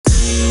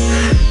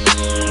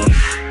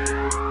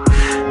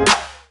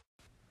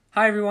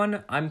Hi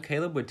everyone, I'm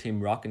Caleb with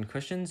Team Rockin'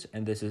 Christians,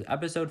 and this is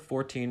episode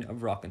 14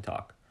 of Rockin'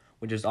 Talk,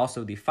 which is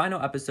also the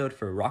final episode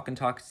for Rockin'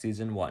 Talk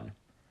Season 1.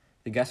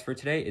 The guest for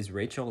today is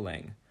Rachel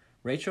Lang.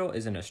 Rachel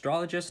is an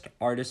astrologist,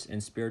 artist,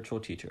 and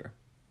spiritual teacher.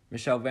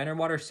 Michelle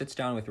Vanderwater sits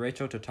down with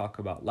Rachel to talk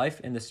about life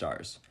in the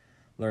stars,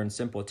 learn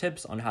simple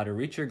tips on how to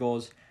reach your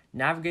goals,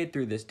 navigate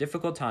through this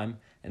difficult time,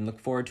 and look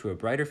forward to a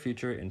brighter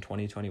future in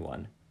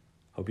 2021.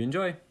 Hope you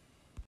enjoy!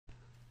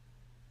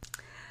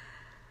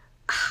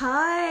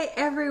 Hi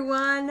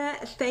everyone,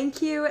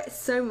 thank you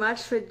so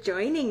much for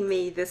joining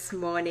me this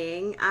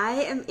morning. I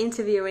am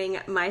interviewing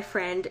my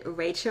friend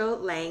Rachel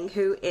Lang,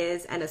 who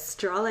is an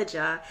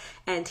astrologer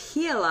and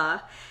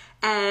healer,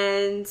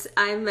 and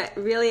I'm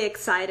really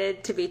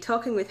excited to be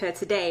talking with her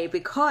today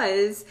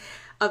because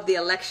of the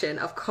election,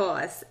 of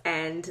course,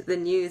 and the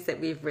news that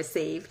we've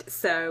received.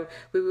 So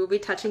we will be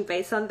touching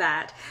base on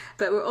that,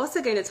 but we're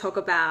also going to talk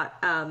about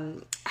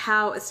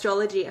how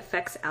astrology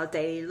affects our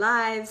daily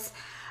lives,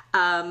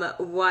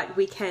 what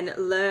we can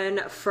learn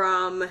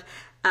from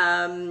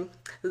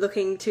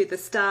looking to the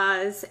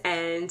stars,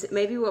 and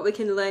maybe what we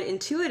can learn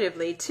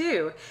intuitively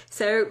too.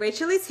 So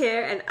Rachel is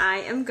here and I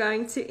am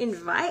going to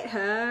invite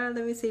her.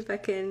 Let me see if I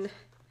can,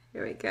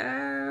 here we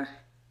go.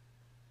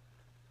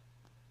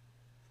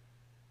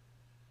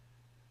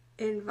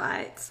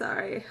 Invite,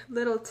 sorry,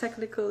 little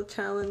technical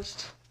challenge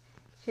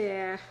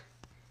here.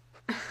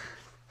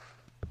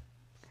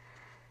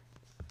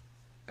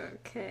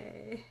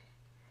 Okay.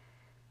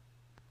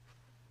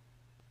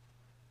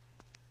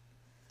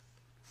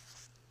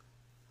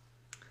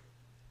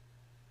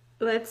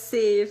 Let's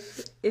see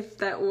if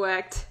that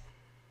worked.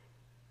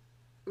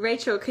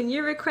 Rachel, can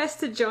you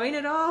request to join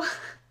at all?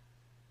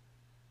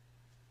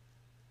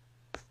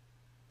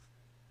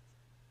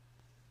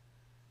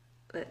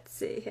 Let's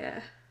see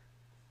here.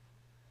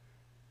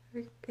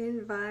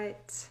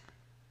 Invite.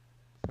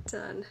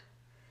 Done.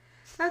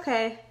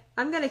 Okay,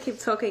 I'm gonna keep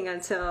talking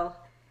until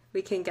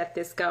we can get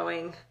this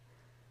going.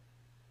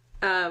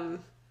 I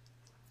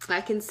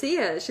can see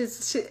her.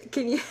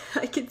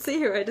 I can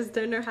see her. I just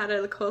don't know how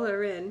to call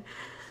her in.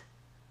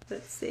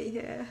 Let's see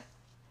here.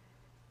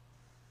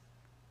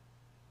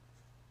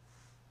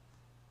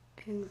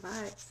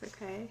 Invites,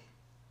 okay.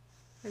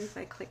 What if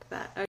I click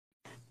that? Okay.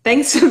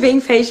 Thanks for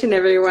being patient,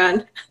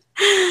 everyone.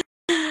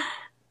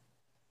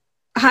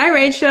 Hi,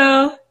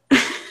 Rachel.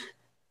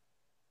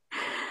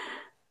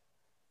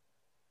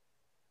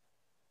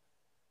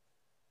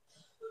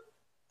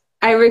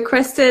 I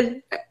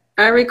requested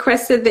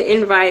the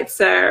invite,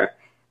 so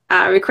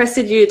I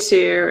requested you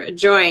to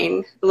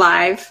join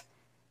live.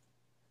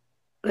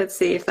 Let's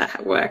see if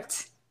that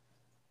worked.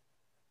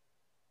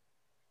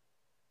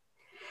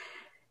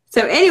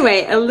 So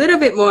anyway, a little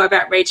bit more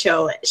about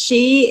Rachel.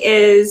 She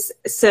is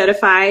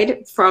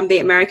certified from the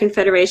American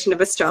Federation of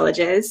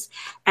Astrologers,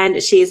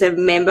 and she's a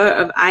member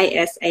of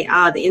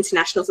ISAR, the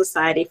International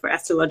Society for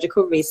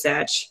Astrological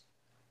Research.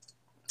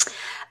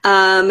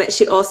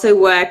 She also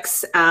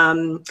works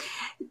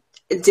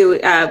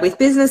with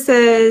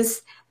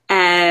businesses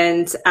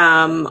and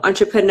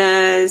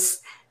entrepreneurs,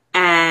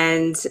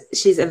 and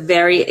she's a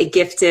very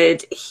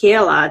gifted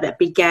healer that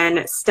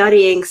began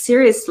studying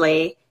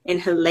seriously in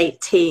her late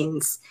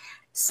teens.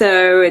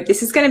 So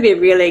this is going to be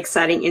a really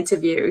exciting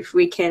interview if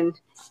we can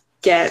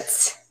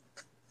get,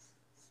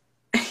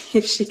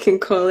 if she can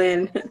call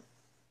in.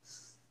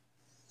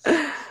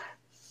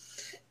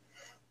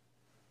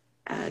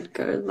 And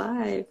go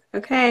live.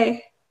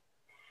 Okay.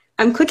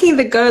 I'm clicking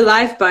the go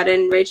live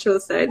button, Rachel,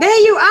 so there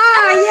you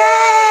are.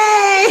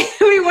 Yay!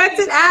 We worked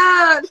it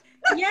out.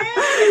 Yay!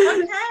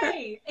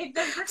 Okay.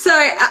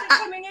 Sorry,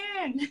 Coming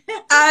in.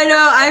 I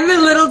know I'm a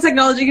little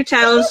technology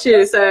challenged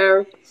too,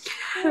 so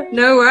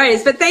no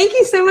worries. But thank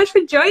you so much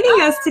for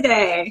joining us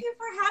today. Thank you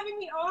for having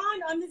me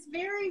on this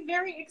very,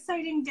 very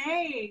exciting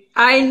day.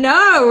 I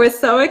know, we're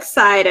so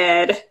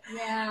excited.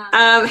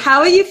 Yeah. How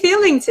are you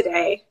feeling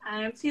today?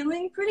 I'm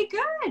feeling pretty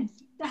good.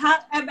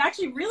 I'm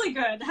actually really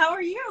good. How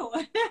are you?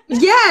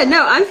 Yeah,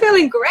 no, I'm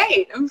feeling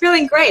great. I'm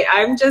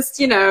just,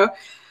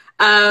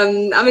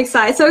 I'm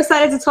excited, so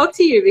excited to talk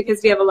to you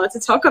because we have a lot to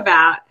talk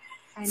about.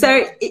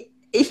 So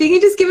if you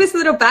can just give us a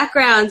little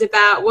background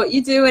about what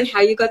you do and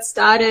how you got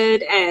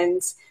started,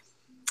 and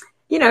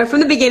from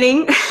the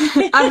beginning.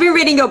 I've been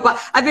reading your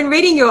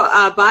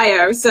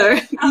bio, so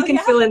you can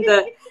fill in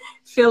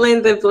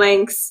the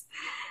blanks.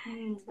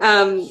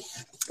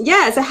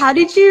 Yeah, so how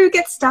did you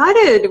get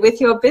started with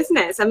your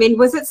business? I mean,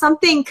 was it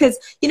something, because,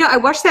 I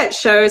watched that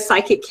show,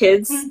 Psychic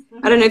Kids.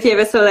 I don't know if you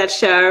ever saw that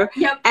show.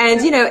 Yep.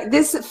 And,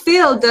 this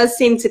field does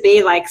seem to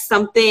be like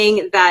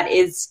something that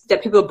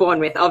people are born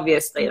with,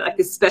 obviously, like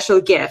this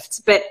special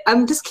gift. But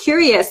I'm just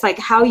curious, like,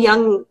 how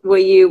young were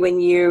you when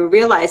you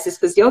realized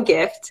this was your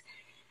gift?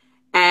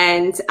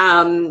 And,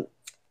 what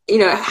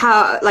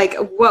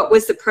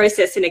was the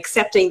process in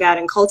accepting that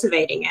and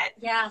cultivating it?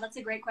 Yeah, that's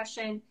a great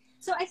question.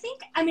 So I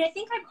think I've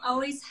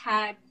always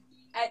had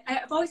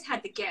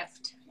the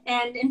gift,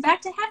 and in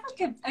fact, I have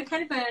like a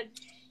kind of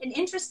an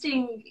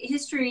interesting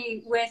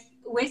history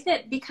with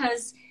it,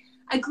 because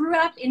I grew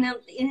up in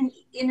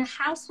a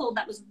household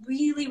that was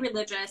really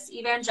religious,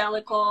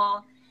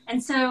 evangelical.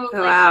 And so,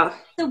 Oh, wow.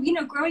 So, you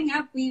know, growing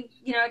up,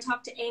 I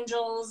talked to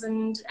angels,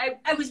 and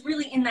I was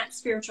really in that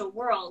spiritual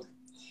world.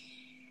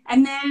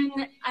 And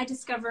then I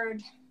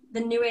discovered the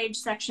New Age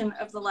section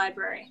of the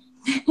library.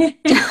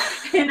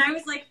 And I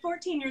was like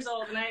 14 years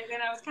old, and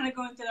I was kind of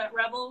going through that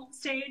rebel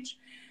stage,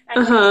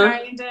 and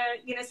trying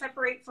to,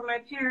 separate from my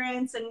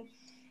parents.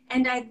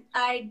 And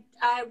I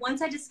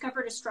once I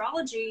discovered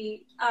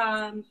astrology,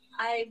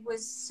 it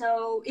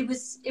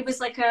was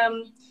like,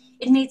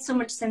 it made so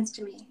much sense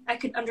to me. I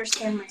could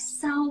understand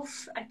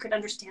myself, I could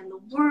understand the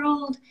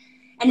world,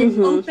 and it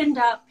opened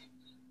up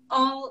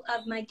all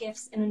of my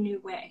gifts in a new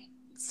way.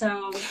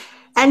 So.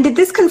 And did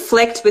this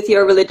conflict with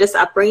your religious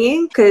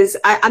upbringing? Because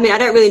I mean, I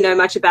don't really know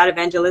much about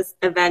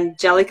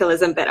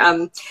evangelicalism, but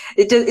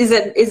is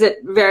it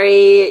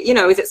very,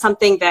 is it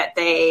something that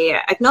they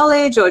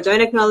acknowledge or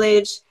don't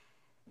acknowledge?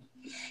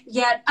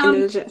 Yeah,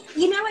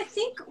 I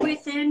think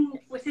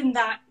within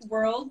that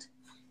world,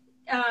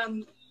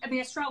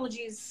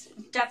 astrology is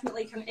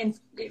definitely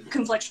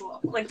conflictual.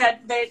 Like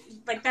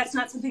that's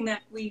not something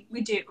that we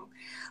do.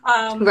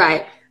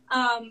 Right.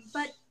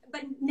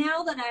 But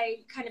now that I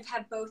kind of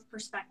have both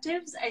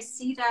perspectives, I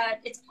see that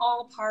it's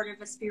all part of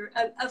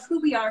of who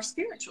we are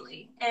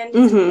spiritually. And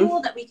it's a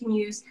tool that we can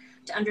use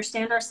to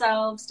understand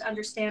ourselves, to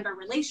understand our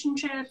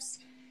relationships,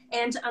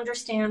 and to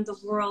understand the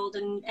world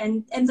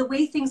and the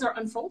way things are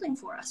unfolding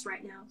for us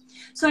right now.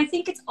 So I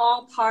think it's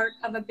all part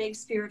of a big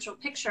spiritual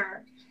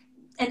picture,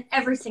 and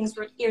everything's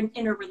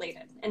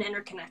interrelated and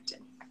interconnected.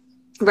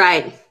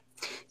 Right.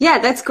 Yeah,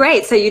 that's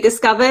great. So you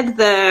discovered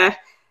the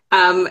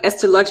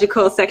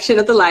astrological section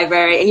of the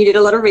library, and you did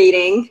a lot of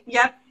reading.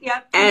 Yep.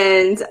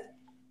 And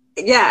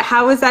yeah,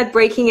 how was that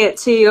breaking it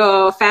to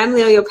your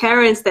family or your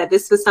parents that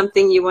this was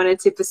something you wanted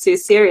to pursue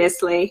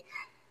seriously?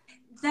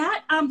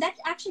 That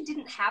actually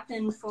didn't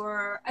happen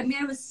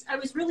I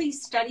was really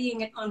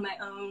studying it on my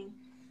own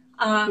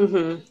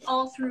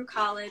all through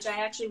college. I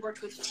actually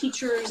worked with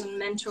teachers and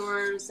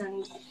mentors,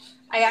 and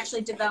I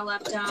actually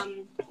developed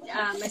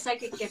my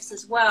psychic gifts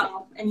as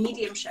well, and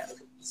mediumship.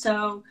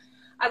 So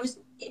I was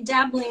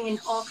dabbling in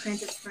all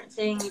kinds of different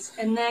things.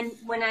 And then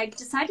when I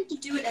decided to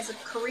do it as a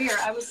career,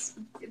 it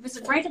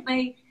was right at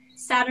my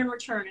Saturn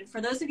return. And for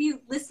those of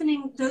you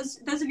listening, those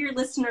of your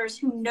listeners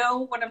who know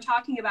what I'm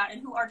talking about and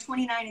who are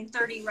 29 and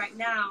 30 right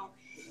now,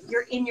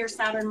 you're in your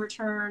Saturn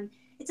return.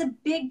 It's a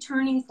big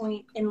turning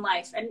point in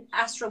life. And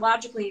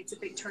astrologically, it's a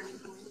big turning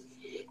point.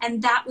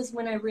 And that was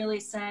when I really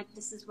said,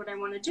 this is what I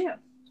want to do.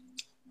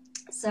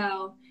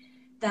 So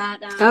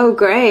that... oh,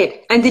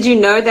 great. And did you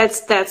know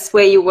that's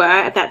where you were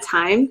at that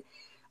time?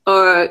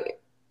 Or,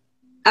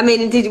 I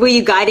mean, were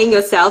you guiding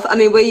yourself? I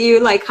mean, were you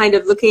like kind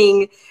of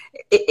looking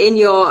in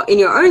your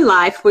own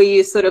life, were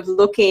you sort of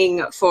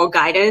looking for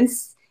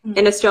guidance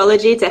in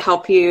astrology to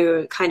help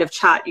you kind of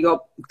chart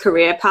your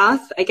career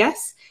path, I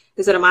guess,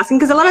 is what I'm asking?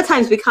 Because a lot of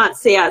times we can't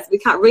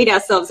read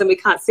ourselves, and we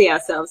can't see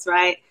ourselves,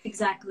 right?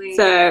 Exactly.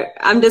 So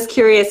I'm just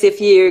curious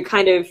if you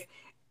kind of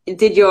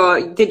did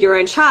your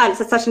own chart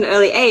at such an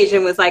early age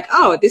and was like,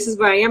 oh, this is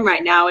where I am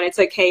right now, and it's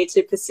okay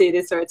to pursue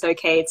this, or it's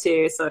okay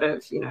to sort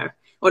of,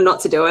 or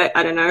not to do it.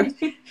 I don't know.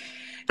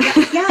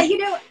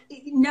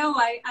 No,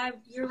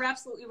 you're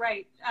absolutely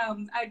right. I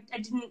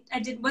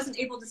wasn't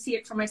able to see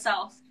it for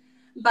myself,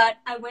 but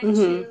I went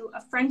to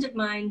a friend of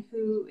mine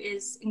who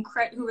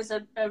was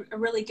a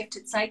really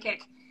gifted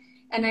psychic.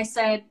 And I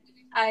said,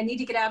 I need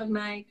to get out of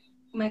my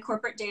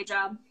corporate day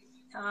job.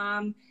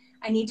 I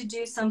need to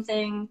do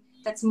something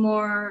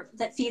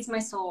that feeds my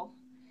soul.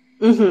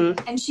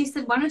 And she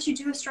said, why don't you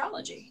do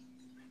astrology?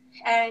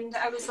 And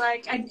I was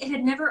like, it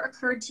had never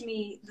occurred to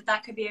me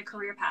that could be a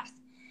career path.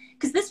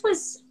 Because this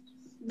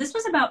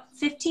was about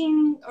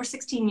 15 or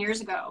 16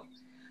 years ago,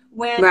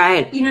 when,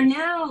 right.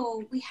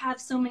 Now we have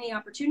so many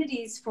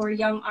opportunities for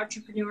young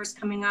entrepreneurs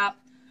coming up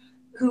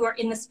who are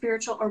in the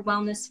spiritual or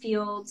wellness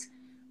fields.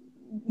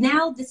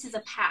 Now this is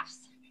a path.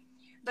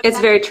 But it's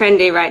very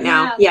trendy right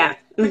now. Yeah.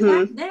 But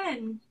back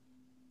then,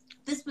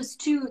 it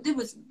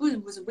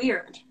was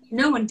weird.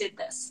 No one did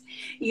this,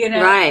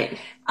 Right.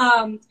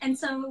 And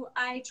so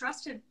I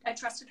trusted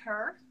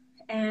her,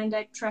 and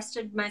I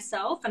trusted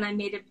myself, and I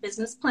made a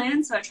business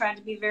plan. So I tried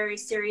to be very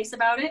serious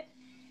about it.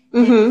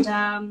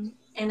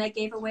 And I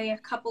gave away a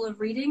couple of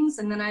readings,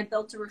 and then I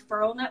built a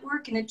referral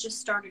network, and it just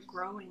started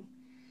growing.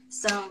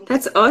 So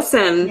that's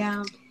awesome.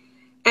 Yeah.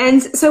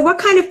 And so what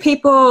kind of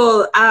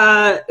people,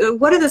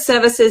 what are the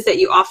services that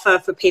you offer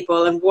for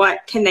people, and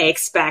what can they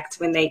expect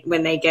when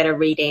they get a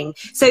reading?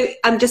 So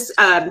I'm just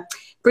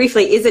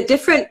briefly, is it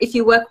different if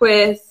you work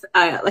with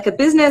like a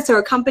business or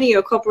a company or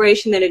a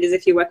corporation than it is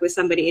if you work with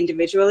somebody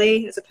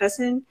individually as a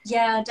person?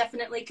 Yeah,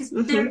 definitely, because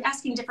they're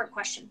asking different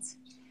questions.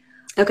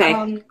 Okay.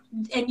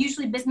 And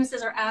usually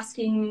businesses are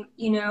asking,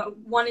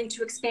 wanting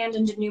to expand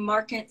into new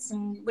markets,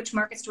 and which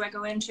markets do I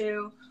go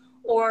into?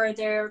 Or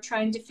they're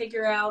trying to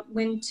figure out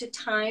when to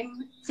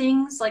time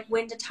things, like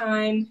when to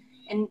time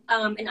an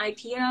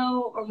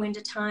IPO, or when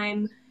to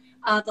time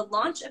the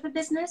launch of a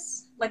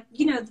business. Like,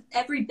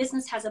 every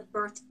business has a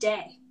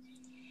birthday.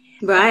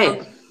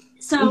 Right.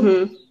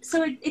 So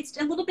it's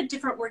a little bit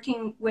different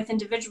working with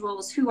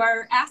individuals who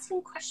are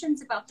asking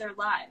questions about their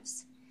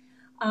lives,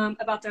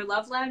 about their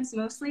love lives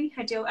mostly.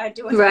 I do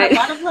a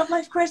lot of love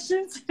life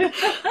questions.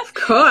 Of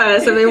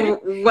course. I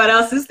mean, what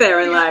else is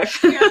there in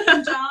life?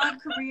 Job,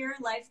 career,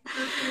 life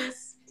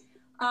purpose.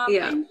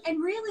 And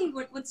really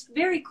what's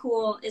very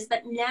cool is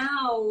that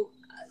now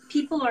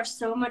people are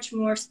so much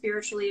more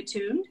spiritually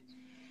attuned,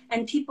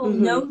 and people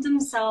know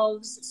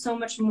themselves so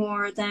much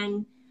more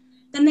than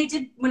they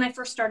did when I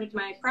first started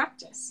my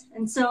practice.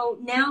 And so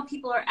now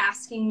people are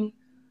asking,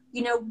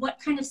 you know, what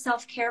kind of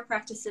self-care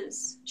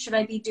practices should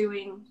I be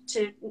doing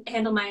to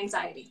handle my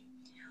anxiety?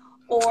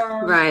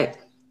 Or,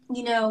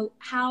 you know,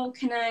 how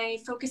can I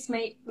focus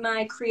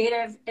my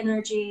creative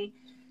energy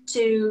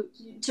to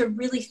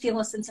really feel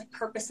a sense of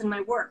purpose in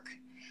my work?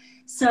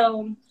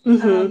 So,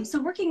 so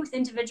working with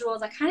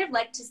individuals, I kind of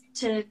like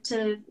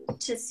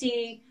to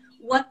see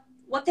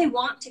what they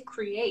want to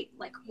create.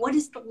 Like, what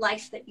is the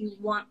life that you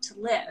want to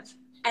live?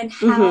 And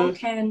how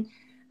can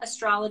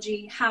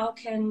astrology, how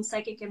can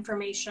psychic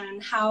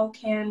information, how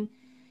can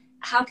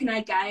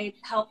I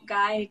help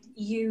guide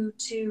you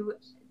to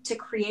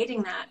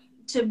creating that,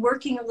 to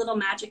working a little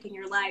magic in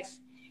your life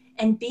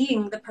and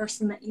being the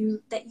person that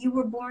you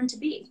were born to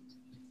be.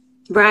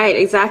 Right,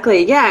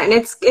 exactly. Yeah, and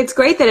it's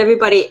great that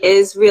everybody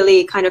is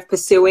really kind of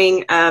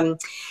pursuing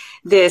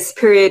this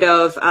period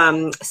of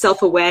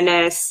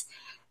self-awareness.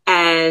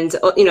 And,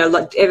 you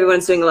know,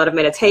 everyone's doing a lot of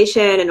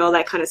meditation and all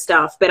that kind of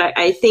stuff. But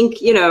I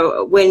think, you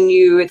know, when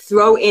you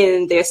throw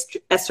in the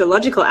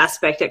astrological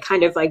aspect, it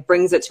kind of like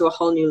brings it to a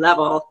whole new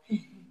level,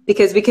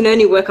 because we can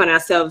only work on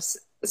ourselves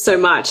so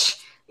much.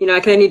 You know, I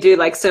can only do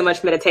like so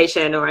much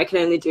meditation, or I can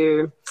only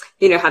do,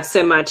 you know, have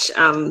so much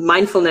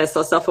mindfulness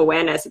or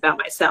self-awareness about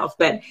myself.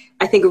 But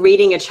I think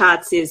reading a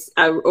charts is,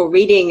 or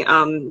reading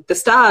the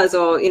stars,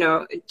 or, you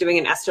know, doing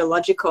an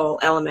astrological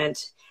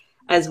element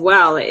as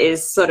well,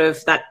 is sort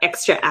of that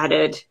extra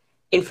added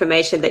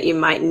information that you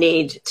might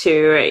need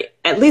to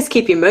at least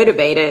keep you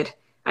motivated.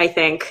 I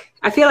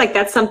feel like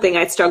that's something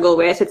I struggle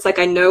with. It's like,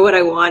 I know what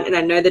I want and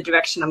I know the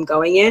direction I'm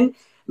going in,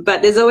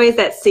 but there's always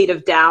that seed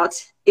of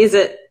doubt. Is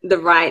it the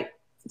right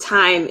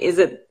time? Is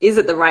it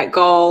the right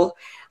goal?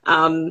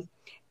 Am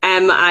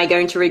I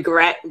going to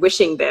regret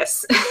wishing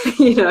this?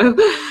 You know?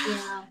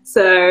 Yeah.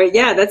 So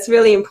yeah, that's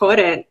really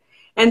important.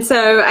 And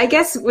so I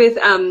guess with,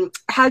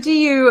 how do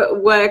you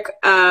work,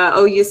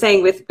 or you're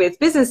saying with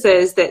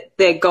businesses that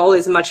their goal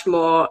is much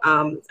more,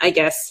 I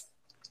guess,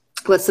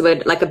 what's the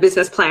word, like a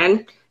business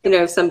plan? You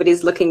know, if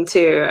somebody's looking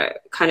to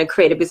kind of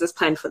create a business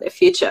plan for their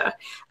future,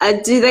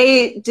 do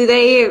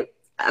they,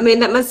 I mean,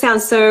 that must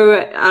sound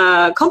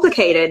so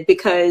complicated,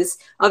 because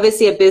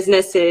obviously a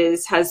business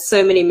has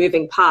so many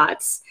moving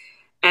parts,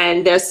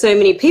 and there's so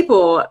many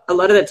people a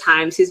lot of the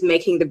times who's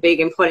making the big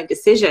important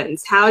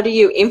decisions. How do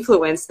you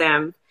influence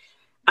them?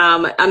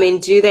 I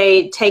mean, do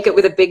they take it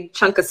with a big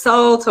chunk of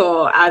salt,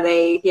 or are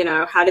they, you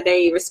know, how do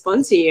they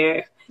respond to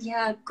you?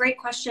 Yeah, great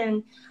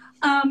question.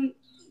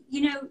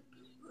 You know,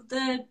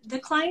 the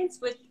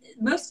clients,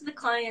 most of the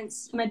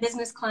clients, my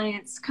business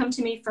clients, come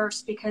to me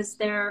first because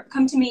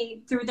come to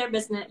me through their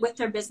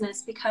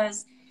business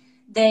because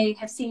they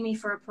have seen me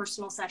for a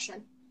personal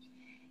session.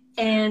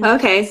 And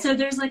so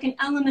there's like an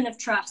element of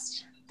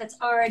trust that's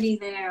already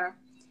there.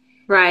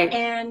 Right.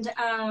 And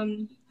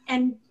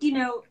you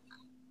know,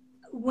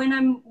 when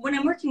I'm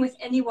working with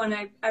anyone,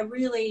 I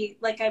really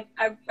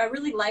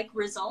like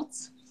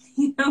results.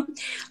 You know,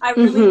 I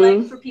really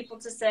like for people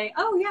to say,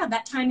 oh yeah,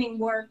 that timing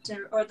worked,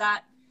 or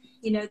that,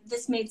 you know,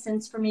 this made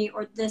sense for me,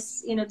 or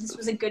this, you know, this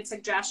was a good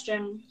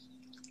suggestion.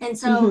 And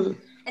so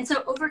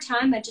over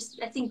time, I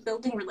think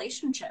building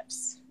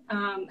relationships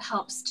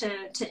helps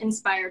to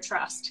inspire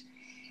trust.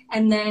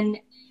 And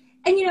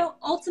you know,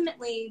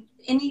 ultimately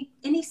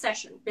any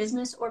session,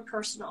 business or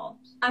personal,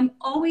 I'm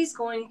always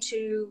going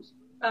to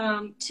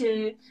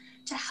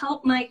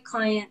help my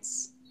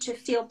clients to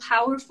feel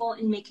powerful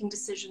in making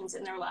decisions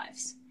in their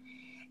lives.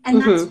 And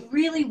that's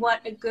really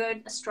what a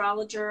good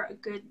astrologer, a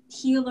good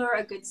healer,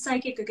 a good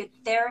psychic, a good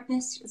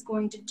therapist is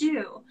going to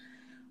do.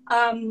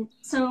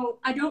 So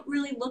I don't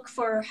really look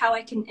for how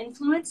I can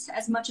influence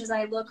as much as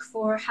I look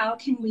for how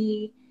can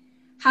we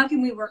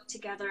work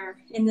together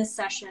in this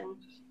session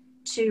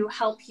to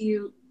help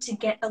you to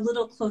get a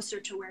little closer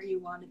to where you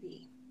want to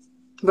be.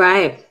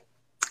 Right.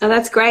 Oh,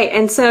 that's great.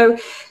 And so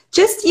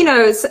just, you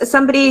know,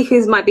 somebody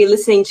who might be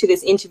listening to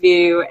this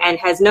interview and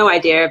has no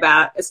idea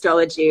about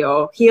astrology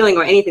or healing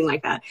or anything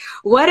like that,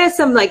 what are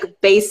some like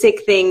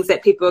basic things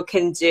that people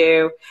can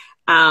do,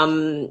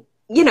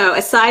 you know,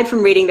 aside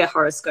from reading their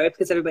horoscope,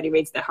 because everybody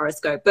reads their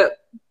horoscope, but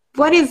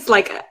what is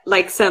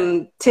like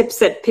some tips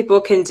that people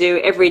can do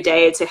every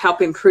day to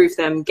help improve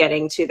them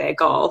getting to their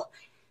goal?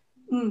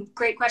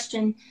 Great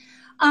question.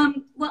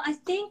 Well, I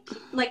think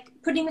like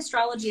putting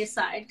astrology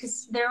aside,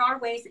 because there are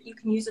ways that you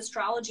can use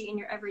astrology in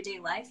your everyday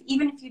life,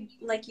 even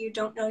if you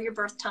don't know your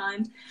birth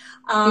time.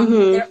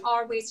 There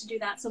are ways to do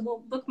that. So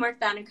we'll bookmark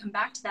that and come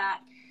back to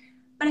that.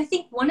 But I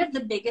think one of the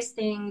biggest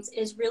things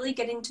is really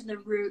getting to the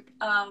root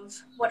of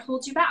what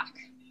holds you back.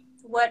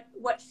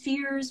 what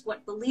fears,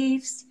 what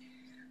beliefs,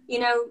 you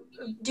know,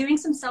 doing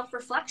some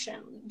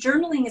self-reflection.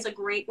 Journaling is a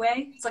great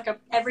way. It's like a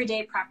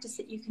everyday practice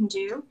that you can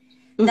do,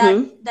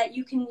 that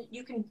you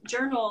can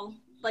journal,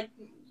 like,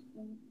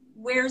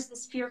 where's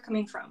this fear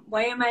coming from?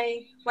 Why am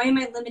I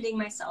limiting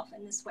myself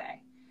in this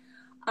way?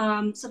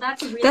 So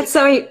that's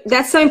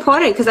so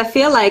important, because I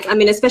feel like, I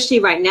mean, especially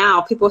right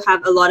now, people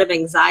have a lot of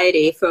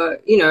anxiety for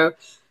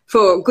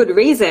good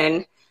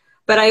reason.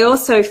 But I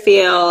also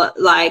feel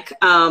like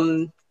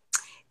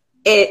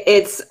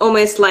it's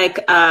almost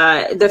like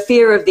the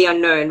fear of the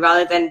unknown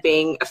rather than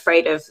being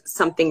afraid of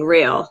something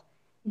real.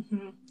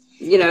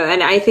 You know,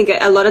 and I think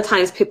a lot of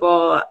times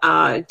people,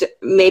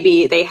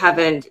 maybe they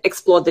haven't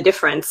explored the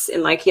difference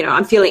in, like, you know,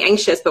 I'm feeling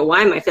anxious, but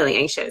why am I feeling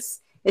anxious?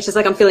 It's just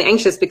like, I'm feeling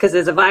anxious because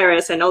there's a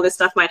virus and all this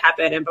stuff might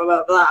happen and blah,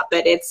 blah, blah.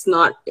 But it's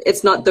not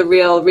the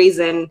real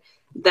reason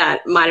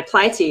that might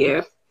apply to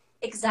you.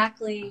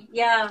 Exactly.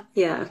 Yeah.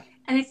 Yeah.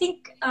 And I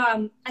think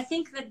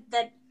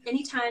that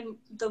anytime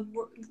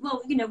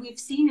we've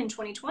seen in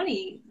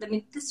 2020, I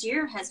mean, this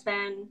year it's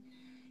been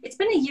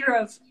a year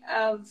of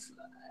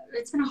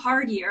it's been a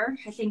hard year.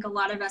 I think a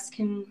lot of us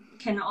can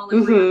all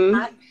agree on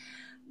that.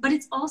 But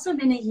it's also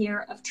been a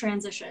year of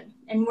transition,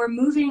 and we're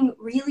moving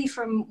really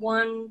from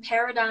one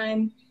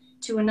paradigm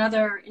to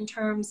another in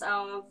terms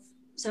of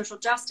social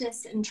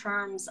justice, in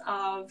terms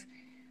of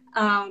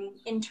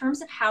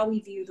how we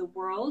view the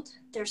world.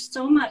 There's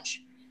so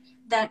much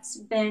that's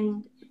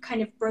been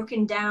kind of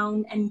broken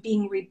down and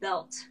being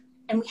rebuilt,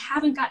 and we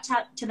haven't got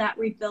to that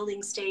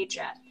rebuilding stage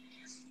yet.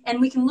 And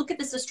we can look at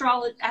this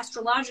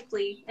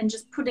astrologically and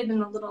just put it in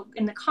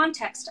the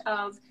context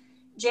of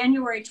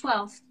January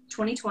 12th,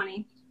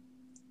 2020.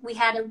 We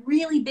had a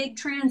really big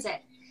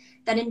transit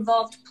that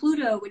involved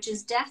Pluto, which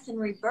is death and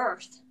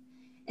rebirth,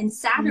 and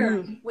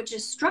Saturn, which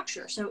is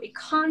structure, so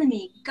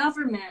economy,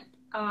 government,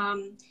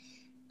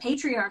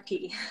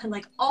 patriarchy,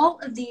 like all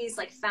of these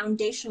like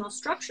foundational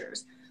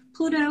structures.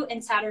 Pluto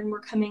and Saturn were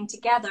coming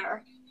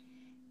together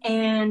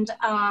and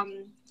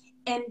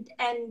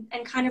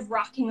kind of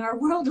rocking our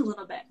world a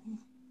little bit,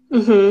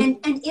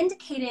 and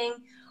indicating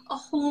a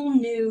whole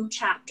new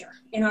chapter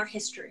in our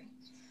history.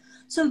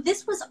 So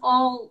this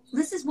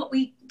is what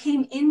we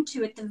came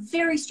into at the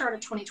very start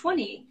of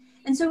 2020.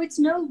 And so it's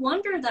no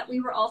wonder that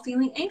we were all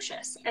feeling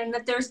anxious, and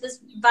that there's this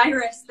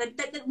virus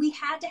that we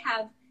had to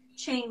have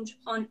change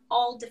on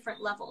all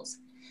different levels.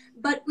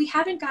 But we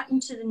haven't gotten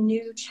to the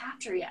new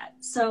chapter yet.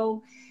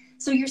 So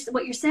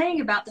what you're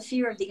saying about the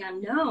fear of the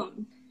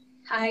unknown,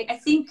 I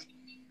think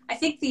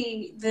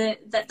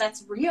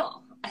that's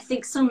real. I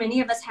think so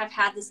many of us have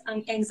had this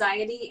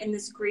anxiety and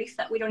this grief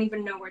that we don't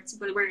even know where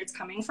it's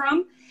coming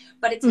from,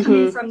 but it's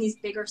coming from these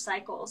bigger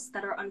cycles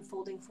that are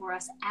unfolding for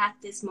us at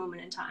this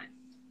moment in time.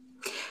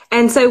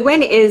 And so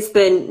when is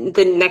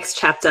the next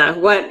chapter?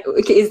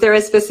 Is there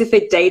a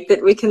specific date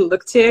that we can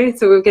look to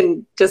so we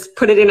can just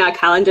put it in our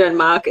calendar and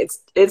mark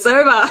it's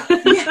over?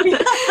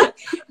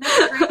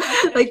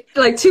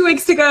 like 2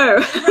 weeks to go.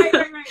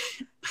 Right.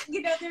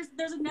 You know,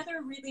 there's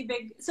another really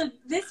big, so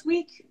this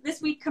week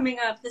coming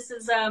up, this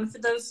is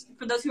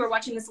for those who are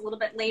watching this a little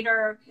bit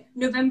later,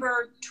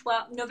 November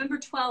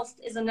 12th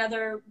is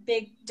another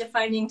big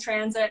defining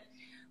transit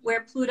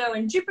where Pluto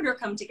and Jupiter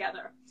come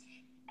together.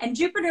 And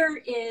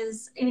Jupiter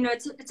is, you know,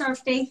 it's our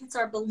faith, it's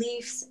our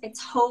beliefs, it's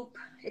hope,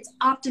 it's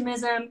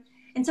optimism.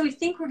 And so we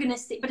think we're going to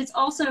see, but it's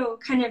also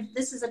kind of,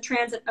 this is a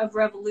transit of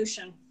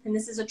revolution, and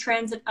this is a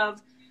transit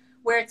of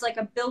where it's like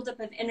a buildup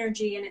of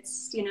energy, and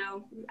it's, you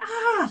know,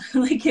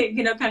 like,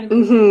 you know, kind of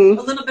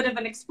a little bit of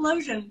an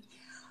explosion.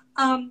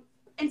 And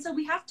so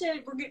we got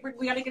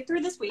to get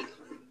through this week.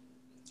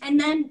 And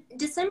then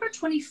December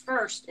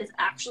 21st is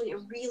actually a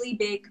really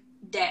big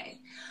day.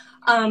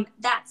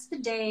 That's the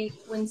day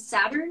when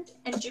Saturn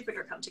and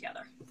Jupiter come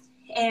together.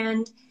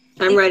 And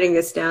I'm writing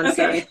this down,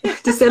 okay. Sorry.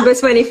 December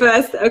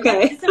 21st.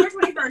 Okay. December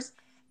 21st.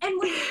 And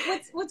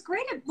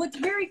what's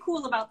very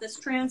cool about this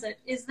transit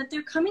is that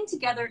they're coming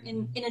together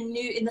in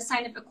the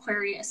sign of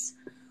Aquarius,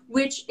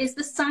 which is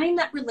the sign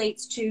that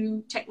relates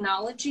to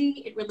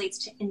technology. It relates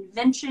to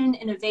invention,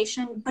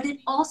 innovation, but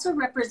it also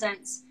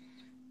represents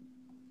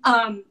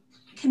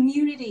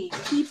community,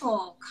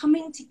 people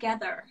coming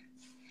together,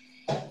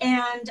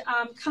 and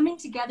coming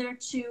together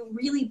to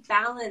really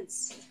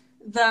balance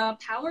the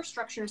power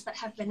structures that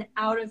have been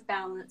out of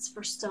balance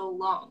for so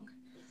long.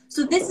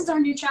 So this is our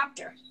new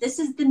chapter. This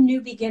is the new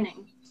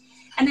beginning.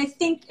 And I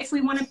think if we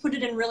want to put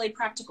it in really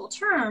practical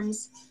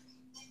terms,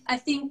 I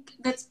think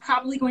that's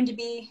probably going to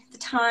be the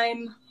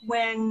time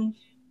when,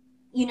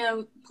 you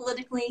know,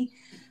 politically,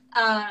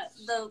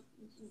 the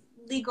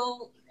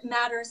legal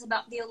matters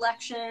about the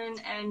election,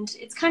 and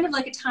it's kind of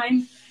like a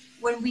time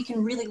when we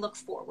can really look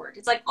forward.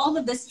 It's like all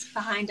of this is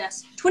behind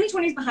us.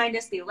 2020 is behind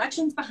us, the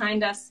election's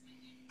behind us,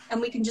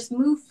 and we can just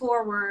move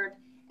forward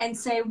and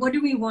say, what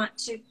do we want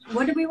to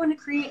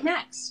create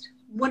next?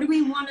 What do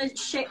we want to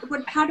shape?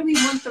 How do we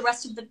want the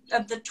rest of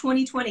the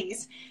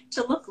 2020s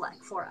to look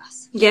like for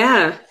us?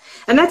 Yeah,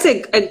 and that's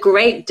a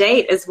great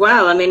date as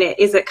well. I mean,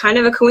 is it kind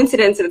of a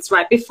coincidence that it's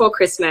right before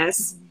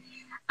Christmas?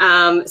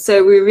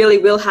 So we really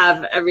will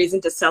have a reason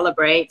to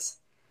celebrate.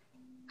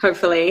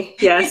 Hopefully,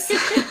 yes.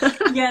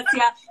 Yes,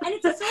 yeah, and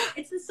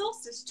it's the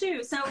solstice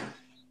too. So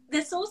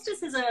the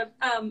solstice is a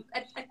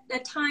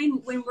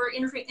time when we're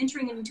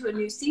entering into a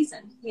new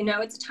season. You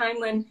know, it's a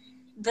time when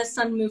the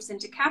sun moves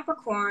into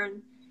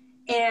Capricorn,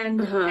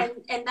 and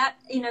that,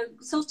 you know,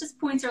 solstice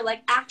points are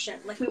like action.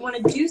 Like we want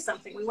to do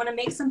something, we want to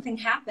make something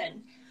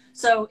happen.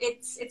 So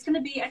it's going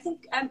to be. I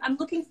think I'm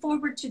looking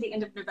forward to the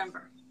end of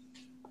November.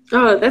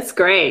 Oh, that's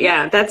great.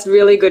 Yeah, that's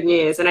really good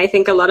news. And I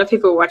think a lot of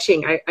people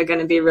watching are going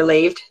to be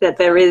relieved that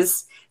there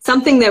is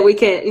something that we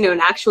can, you know,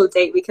 an actual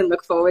date we can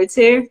look forward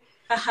to.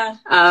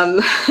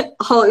 Uh-huh.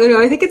 You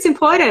know, I think it's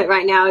important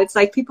right now. It's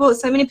like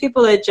so many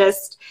people are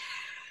just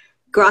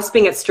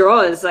grasping at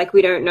straws. Like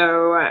we don't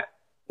know,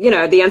 you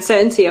know, the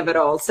uncertainty of it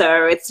all.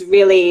 So it's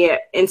really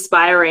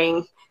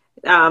inspiring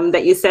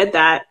that you said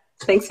that.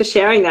 Thanks for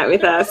sharing that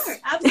with us.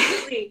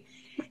 Absolutely.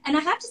 And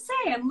I have to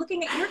say, I'm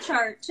looking at your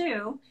chart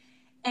too.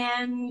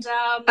 And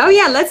oh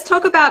yeah, let's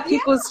talk about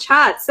people's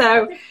charts.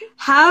 So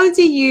how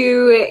do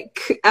you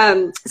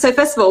so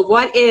first of all,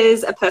 what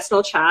is a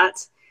personal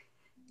chart,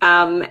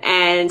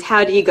 and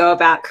how do you go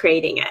about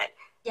creating it?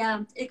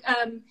 Yeah,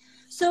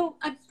 so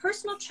a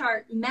personal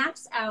chart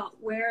maps out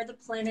where the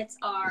planets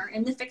are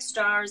and the fixed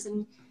stars,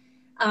 and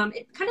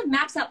it kind of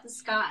maps out the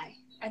sky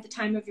at the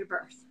time of your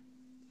birth.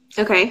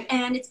 Okay.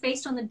 And it's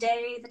based on the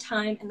day, the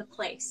time, and the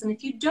place. And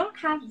if you don't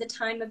have the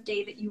time of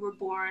day that you were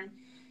born,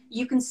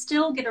 you can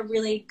still get a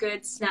really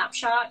good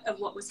snapshot of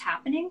what was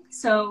happening.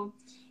 So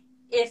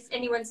if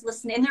anyone's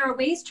listening, and there are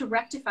ways to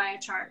rectify a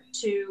chart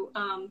to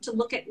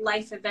look at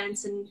life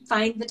events and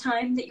find the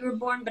time that you were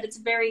born, but it's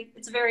a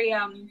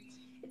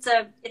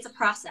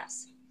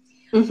process.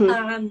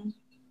 Mm-hmm.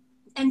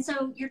 And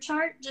so your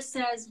chart just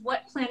says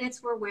what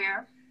planets were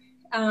where,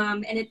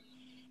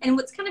 and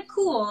what's kind of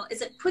cool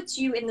is it puts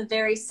you in the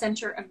very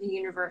center of the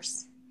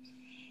universe.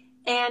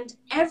 And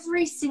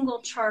every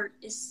single chart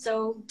is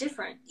so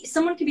different.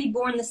 Someone could be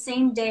born the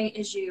same day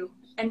as you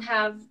and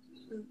have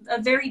a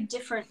very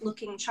different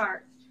looking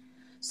chart.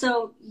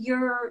 So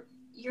you're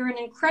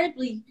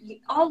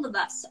all of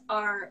us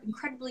are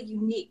incredibly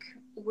unique.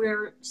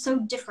 We're so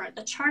different.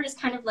 The chart is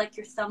kind of like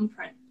your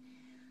thumbprint.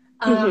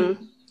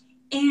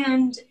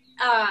 And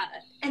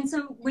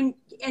so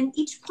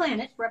each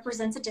planet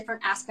represents a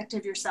different aspect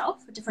of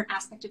yourself, a different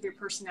aspect of your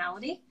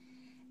personality,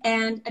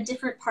 and a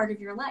different part of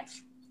your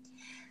life.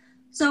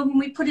 So when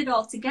we put it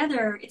all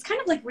together, it's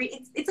kind of like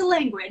it's a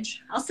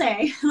language, I'll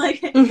say. Like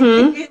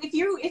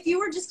if you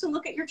were just to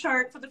look at your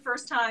chart for the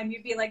first time,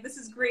 you'd be like, "This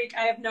is Greek.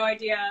 I have no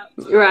idea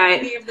what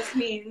any of this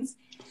means."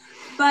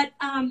 But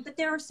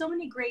there are so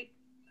many great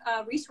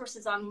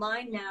resources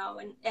online now,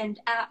 and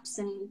apps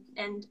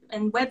and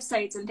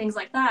websites and things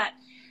like that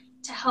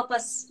to help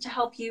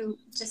you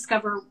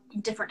discover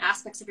different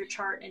aspects of your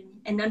chart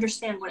and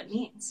understand what it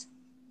means.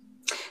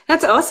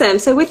 That's awesome.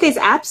 So with these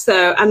apps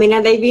though, I mean,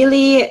 are they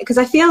really, because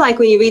I feel like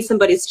when you read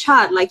somebody's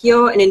chart, like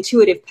you're an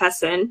intuitive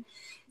person,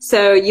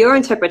 so your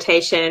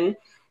interpretation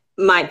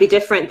might be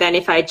different than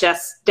if I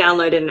just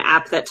downloaded an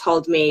app that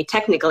told me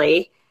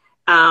technically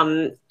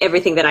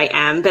everything that I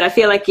am. But I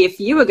feel like if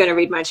you were going to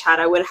read my chart,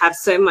 I would have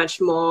so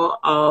much more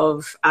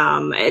of,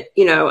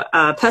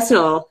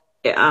 personal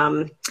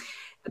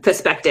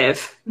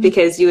perspective,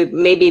 because you would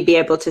maybe be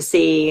able to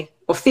see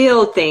or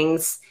feel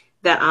things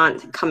that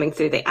aren't coming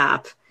through the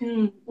app.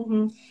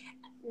 Mm-hmm.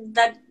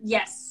 That,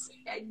 yes,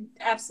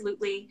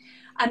 absolutely.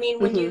 I mean,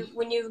 when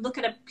you look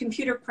at a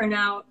computer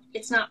printout,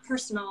 it's not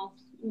personal.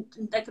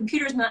 The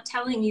computer's not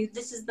telling you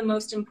this is the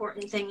most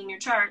important thing in your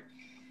chart.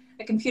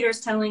 The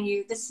computer's telling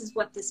you this is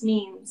what this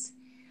means.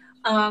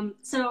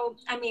 So,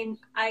 I mean,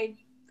 I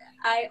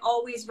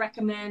always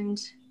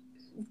recommend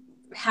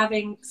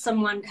having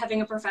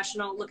a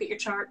professional look at your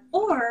chart,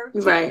 or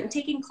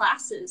taking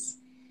classes.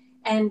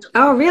 And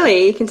oh,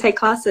 really? You can take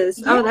classes?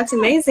 Yeah. Oh, that's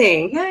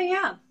amazing.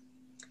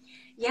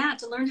 Yeah,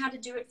 to learn how to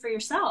do it for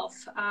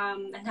yourself,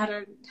 and how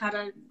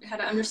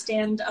to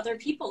understand other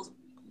people.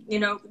 You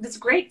know, it's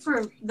great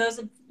for those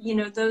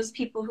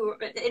people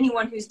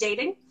anyone who's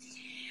dating.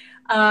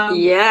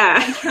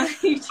 Yeah.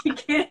 Trying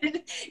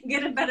to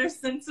get a better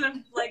sense of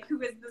like,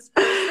 who is this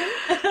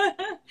person?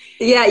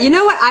 Yeah, you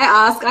know what I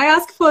ask? I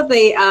ask for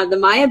the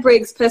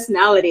Myers-Briggs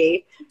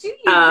personality. Do you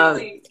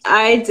really?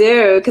 I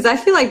do, because I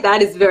feel like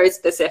that is very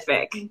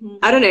specific. Mm-hmm.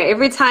 I don't know.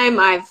 Every time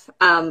I've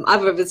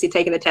obviously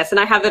taken the test, and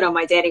I have it on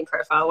my dating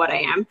profile what I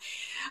am,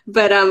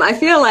 but I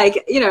feel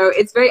like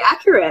it's very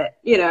accurate.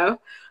 Because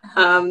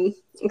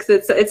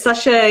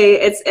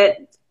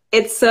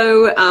it's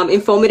so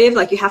informative.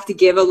 Like you have to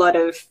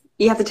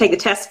take the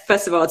test.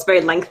 First of all, it's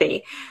very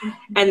lengthy,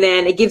 and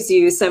then it gives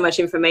you so much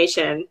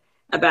information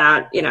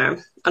about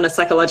on a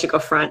psychological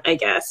front, I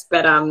guess.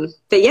 But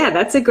yeah,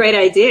 that's a great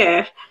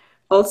idea.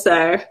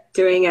 Also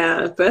doing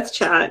a birth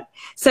chart.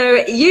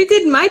 So you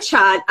did my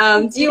chart.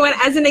 Do you want,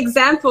 as an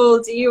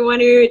example, do you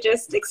want to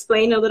just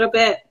explain a little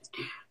bit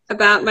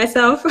about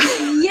myself?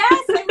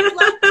 Yes, I would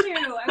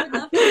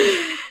love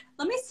to.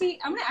 Let me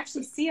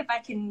actually see if I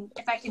can,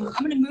 I'm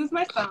gonna move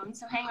my phone.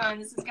 So hang on,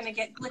 this is gonna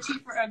get glitchy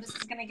this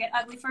is gonna get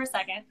ugly for a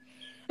second.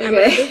 Okay. I'm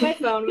gonna move my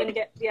phone. I'm gonna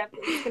get,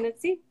 it's gonna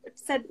see. It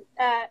said,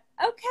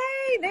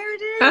 okay, there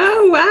it is.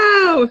 Oh,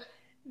 wow.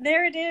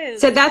 There it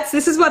is. So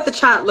this is what the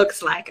chart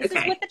looks like. This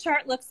is what the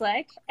chart looks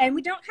like. And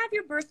we don't have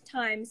your birth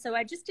time, so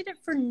I just did it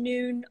for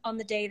noon on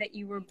the day that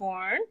you were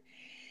born.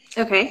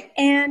 Okay.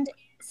 And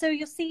so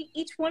you'll see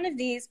each one of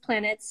these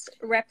planets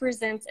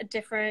represents a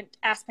different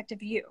aspect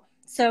of you.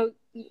 So,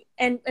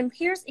 and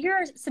here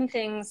are some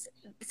things.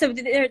 So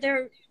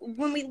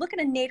when we look at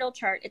a natal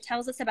chart, it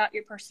tells us about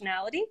your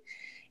personality.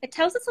 It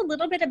tells us a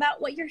little bit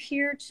about what you're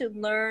here to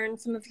learn,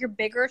 some of your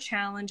bigger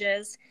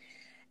challenges.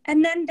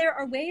 And then there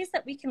are ways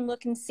that we can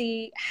look and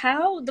see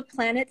how the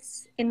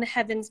planets in the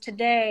heavens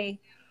today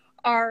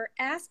are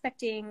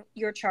aspecting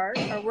your chart,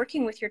 are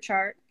working with your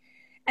chart.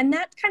 And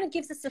that kind of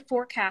gives us a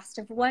forecast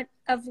of what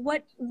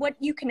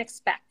you can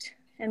expect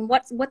and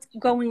what's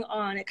going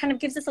on. It kind of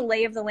gives us a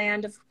lay of the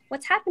land of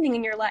what's happening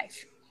in your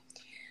life.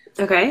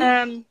 Okay.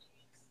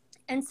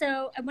 And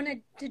so I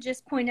wanted to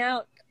just point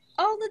out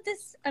all of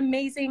this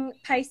amazing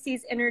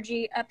Pisces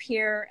energy up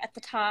here at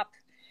the top.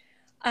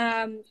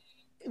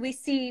 We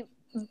see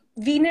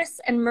Venus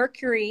and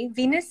Mercury.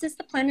 Venus is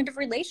the planet of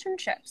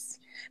relationships,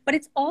 but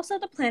it's also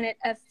the planet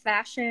of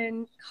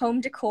fashion, home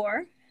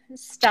decor,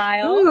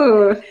 style.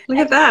 Ooh, look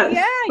at that.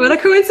 Yeah, what a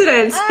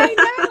coincidence. I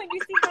know. And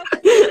you see how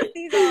cool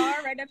these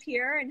are right up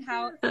here, and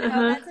how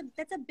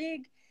that's a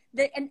big,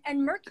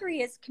 and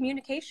Mercury is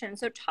communication.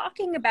 So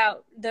talking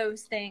about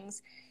those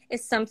things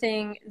is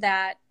something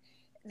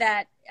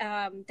that's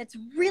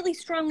really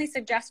strongly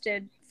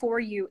suggested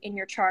for you in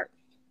your chart.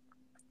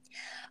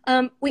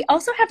 We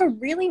also have a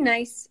really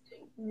nice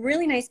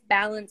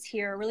balance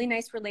here, a really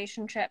nice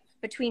relationship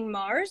between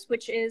Mars,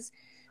 which is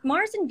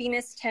Mars and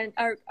Venus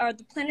are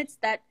the planets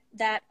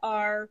that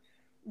are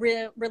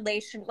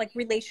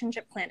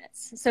relationship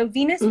planets. So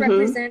Venus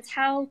represents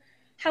how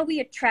we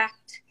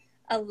attract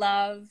a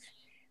love,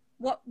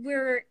 what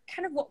we're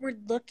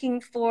looking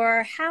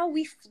for, how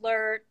we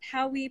flirt,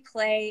 how we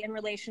play in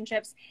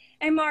relationships,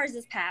 and Mars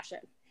is passion.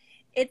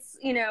 It's,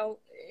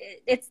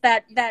 it's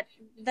that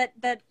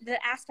the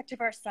aspect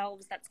of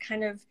ourselves that's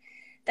kind of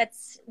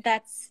that's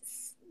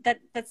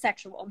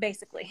sexual,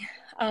 basically.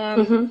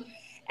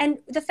 And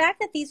the fact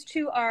that these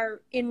two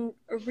are in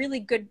a really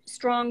good,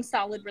 strong,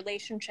 solid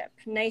relationship,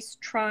 nice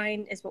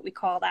trine is what we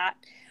call that,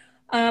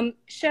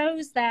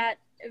 shows that,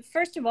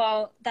 first of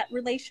all, that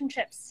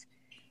relationships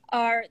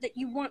are that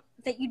you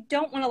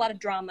don't want a lot of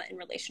drama in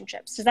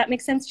relationships. Does that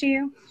make sense to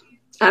you?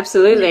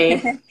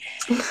 Absolutely.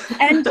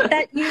 And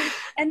that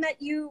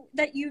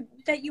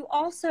you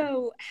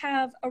also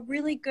have a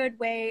really good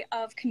way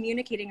of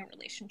communicating in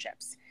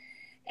relationships,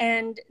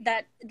 and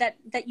that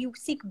you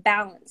seek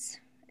balance,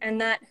 and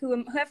that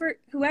whoever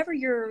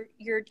you're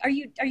are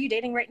you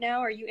dating right now?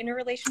 Are you in a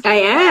relationship? I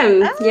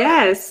am. Oh,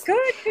 yes.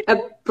 Good. A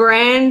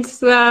brand.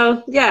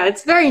 Well, yeah,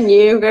 it's very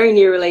new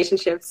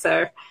relationship.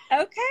 So.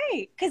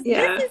 Okay, because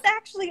this is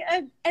actually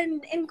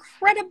an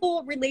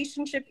incredible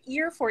relationship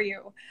year for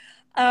you.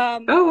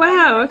 Oh,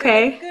 wow.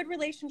 Okay. Good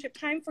relationship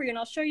time for you. And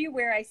I'll show you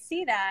where I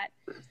see that.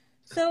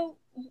 So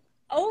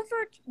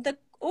over the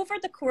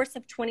course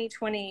of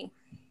 2020,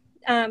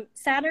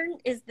 Saturn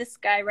is this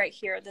guy right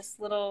here, this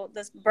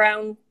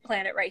brown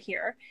planet right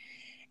here.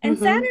 And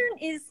Saturn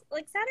is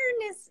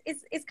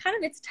kind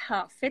of, it's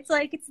tough.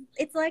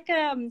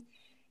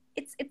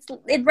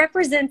 It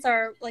represents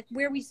our, like,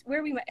 where we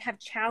might have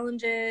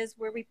challenges,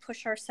 where we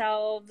push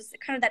ourselves,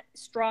 kind of that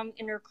strong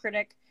inner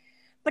critic,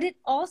 but it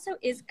also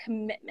is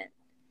commitment.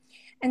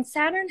 And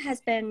Saturn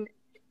has been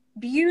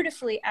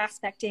beautifully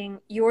aspecting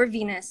your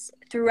Venus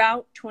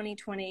throughout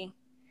 2020,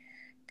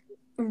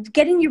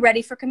 getting you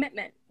ready for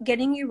commitment,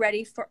 getting you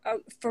ready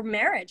for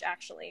marriage,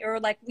 actually, or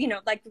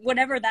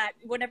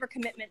whatever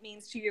commitment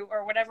means to you,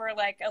 or whatever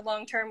like a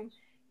long-term,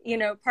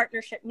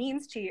 partnership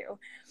means to you.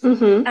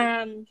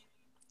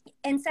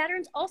 And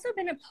Saturn's also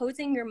been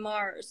opposing your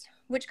Mars,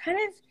 which kind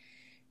of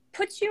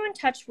puts you in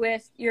touch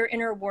with your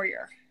inner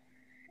warrior.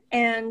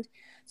 And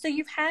so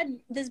you've had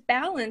this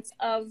balance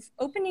of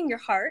opening your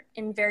heart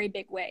in very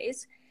big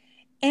ways,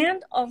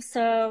 and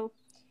also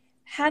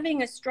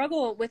having a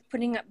struggle with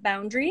putting up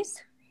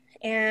boundaries,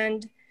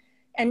 and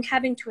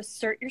having to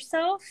assert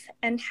yourself,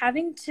 and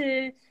having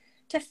to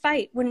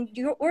fight when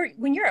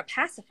you're a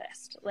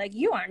pacifist. Like,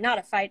 you are not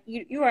a fight.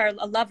 You are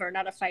a lover,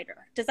 not a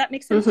fighter. Does that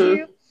make sense to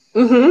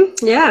you?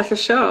 Yeah, for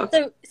sure.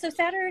 So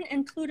Saturn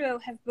and Pluto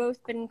have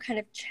both been kind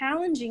of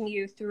challenging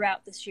you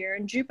throughout this year,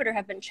 and Jupiter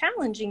have been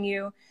challenging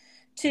you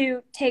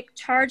to take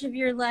charge of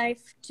your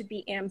life, to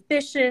be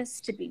ambitious,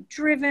 to be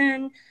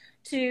driven,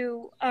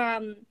 to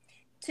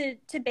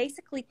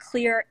basically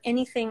clear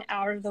anything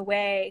out of the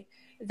way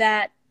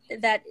that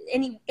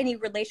any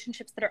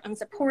relationships that are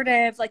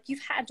unsupportive. Like,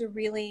 you've had to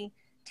really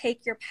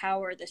take your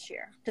power this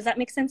year. Does that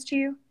make sense to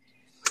you?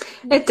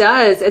 It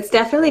does. It's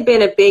definitely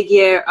been a big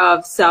year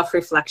of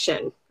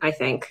self-reflection, I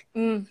think.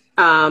 And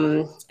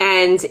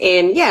in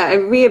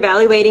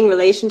reevaluating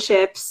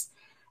relationships,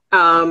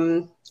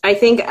 I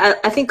think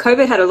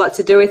COVID had a lot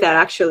to do with that,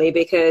 actually,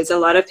 because a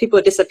lot of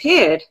people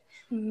disappeared,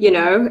 you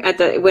know,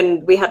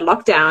 when we had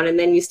lockdown. And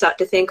then you start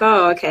to think,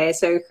 oh, okay,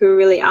 so who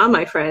really are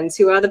my friends?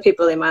 Who are the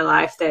people in my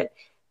life that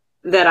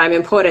I'm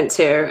important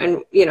to?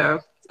 And, you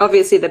know,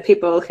 obviously the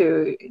people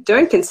who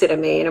don't consider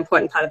me an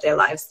important part of their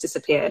lives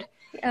disappeared.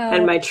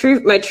 And my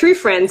true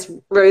friends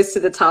rose to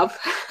the top.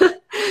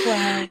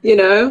 Wow. You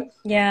know?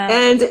 Yeah.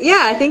 And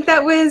yeah, I think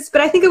it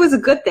was a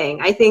good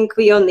thing. I think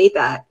we all need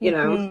that, you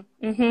know?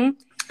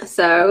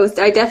 So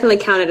I definitely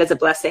count it as a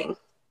blessing.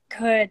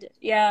 Good.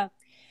 Yeah.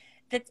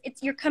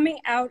 You're coming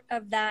out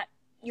of that.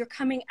 You're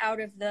coming out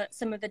of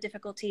some of the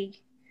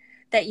difficulty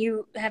that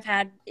you have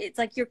had. It's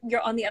like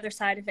you're on the other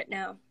side of it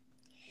now.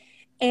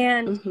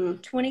 And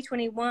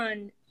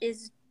 2021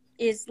 is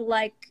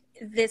like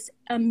this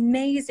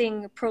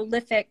amazing,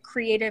 prolific,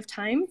 creative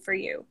time for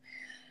you.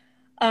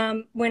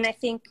 When I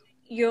think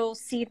you'll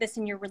see this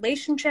in your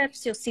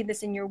relationships, you'll see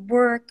this in your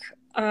work.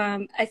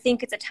 I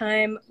think it's a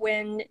time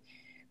when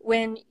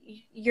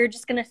you're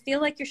just going to feel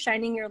like you're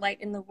shining your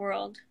light in the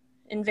world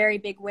in very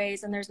big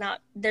ways, and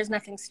there's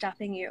nothing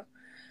stopping you.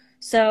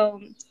 So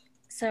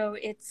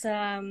it's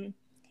a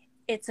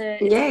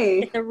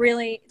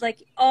really,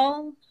 like,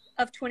 all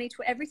of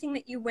 2020, everything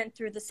that you went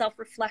through, the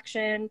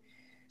self-reflection,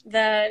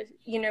 the,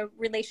 you know,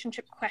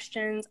 relationship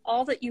questions,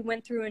 all that you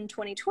went through in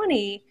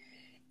 2020,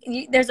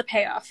 there's a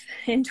payoff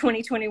in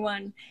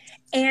 2021,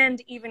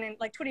 and even in,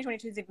 like,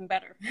 2022 is even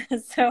better.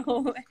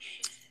 So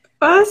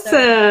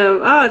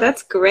awesome. Oh,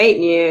 that's great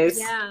news.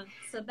 Yeah.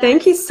 So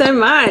thank you so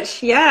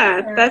much.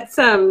 Yeah, that's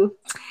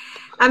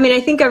I mean,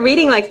 I think a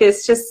reading like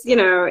this just, you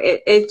know,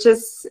 it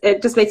just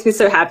makes me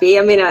so happy.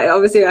 I mean,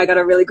 obviously I got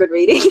a really good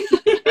reading.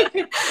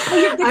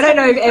 I don't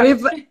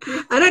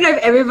know if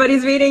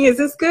everybody's reading is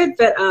this good,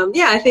 but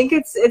yeah, I think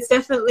it's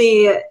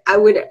definitely, I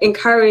would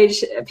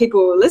encourage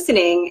people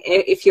listening,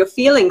 if you're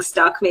feeling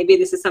stuck, maybe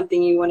this is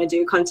something you want to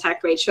do,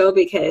 contact Rachel,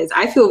 because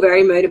I feel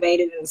very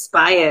motivated and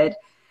inspired,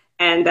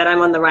 and that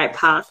I'm on the right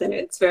path, and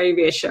it's very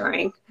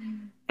reassuring.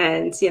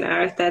 And, you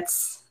know,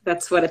 that's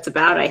what it's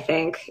about, I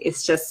think.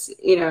 It's just,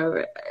 you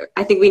know,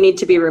 I think we need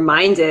to be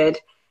reminded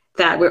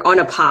that we're on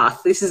a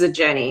path. This is a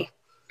journey.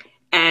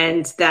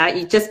 And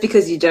that just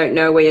because you don't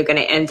know where you're going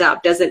to end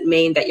up doesn't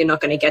mean that you're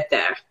not going to get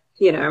there,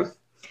 you know.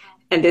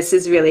 And this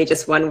is really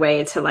just one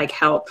way to, like,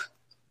 help.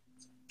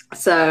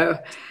 So,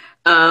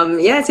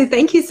 yeah, so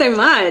thank you so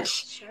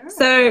much. Sure.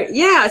 So,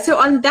 yeah, so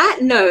on that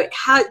note,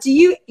 how do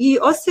you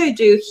also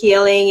do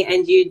healing,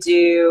 and you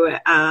do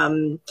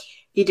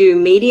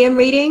medium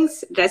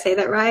readings? Did I say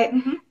that right?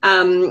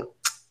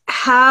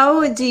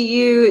 How do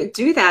you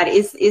do that?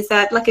 Is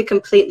that like a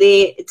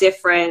completely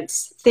different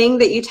thing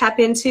that you tap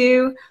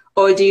into,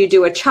 or do you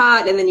do a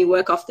chart and then you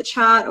work off the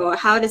chart, or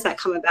how does that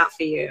come about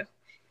for you?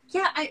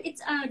 Yeah,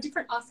 it's a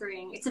different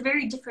offering. It's a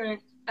very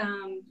different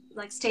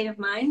like state of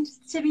mind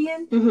to be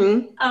in.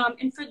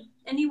 And for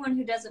anyone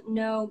who doesn't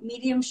know,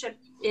 mediumship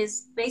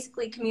is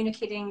basically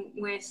communicating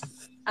with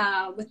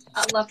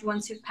loved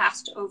ones who've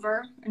passed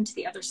over into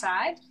the other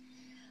side.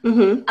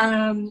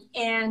 And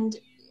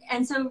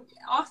so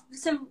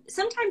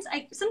sometimes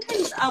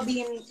I'll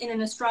be in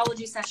an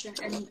astrology session,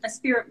 and a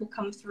spirit will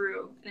come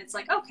through, and it's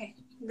like, okay,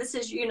 this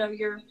is, you know,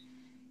 your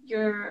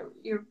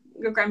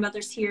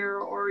grandmother's here,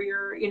 or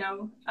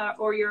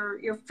or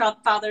your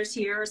father's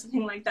here, or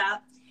something like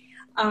that.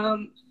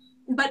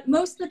 But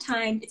most of the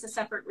time it's a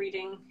separate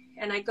reading,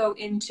 and I go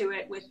into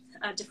it with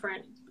a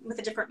different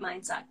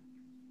mindset.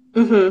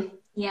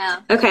 Yeah.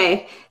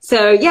 Okay.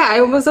 So yeah,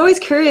 I was always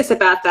curious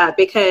about that,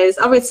 because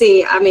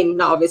obviously, I mean,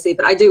 not obviously,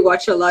 but I do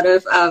watch a lot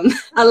of,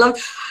 I love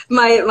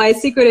my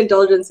secret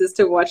indulgence is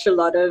to watch a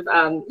lot of,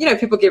 you know,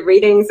 people give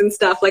readings and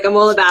stuff. Like, I'm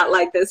all about,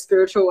 like, the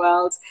spiritual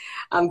world,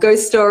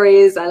 ghost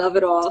stories. I love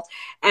it all.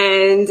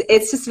 And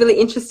it's just really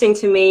interesting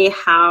to me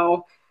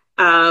how,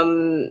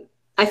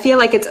 I feel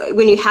like it's,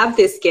 when you have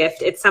this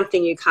gift, it's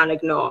something you can't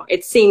ignore.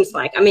 It seems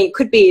like, I mean, it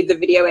could be the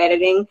video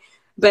editing,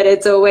 but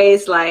it's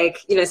always like,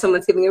 you know,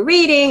 someone's giving a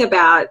reading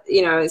about,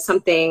 you know,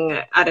 something,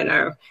 I don't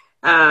know,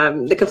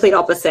 the complete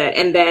opposite.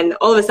 And then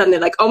all of a sudden they're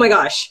like, oh my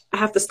gosh, I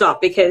have to stop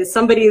because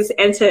somebody's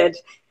entered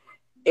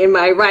in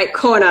my right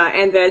corner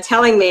and they're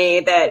telling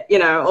me that, you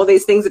know, all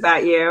these things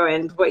about you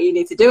and what you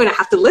need to do. And I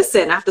have to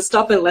listen. I have to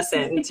stop and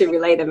listen to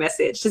relay the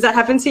message. Does that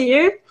happen to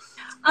you?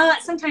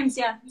 Sometimes,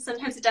 yeah.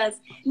 Sometimes it does.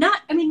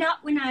 Not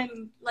when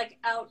I'm, like,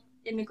 out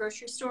in the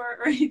grocery store,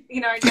 or, you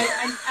know,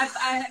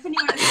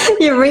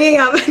 you're ringing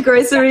up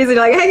groceries and you're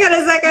like, hang on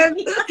a second.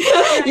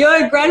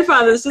 Your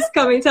grandfather's just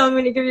coming, telling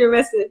me to give you a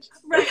message.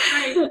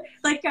 Right.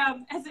 Like,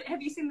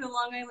 have you seen the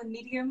Long Island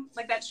Medium?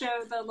 Like that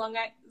show, the Long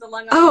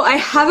Island. Oh, I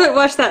haven't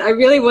watched that. I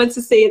really want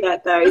to see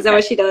that, though. Is that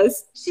what she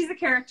does? She's a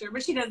character,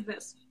 but she does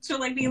this. She'll,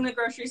 like, be in the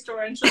grocery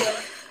store and she'll go,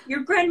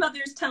 your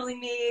grandmother's telling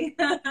me.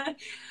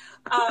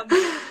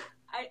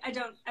 I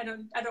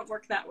don't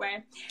work that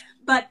way,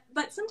 but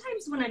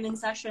sometimes when I'm in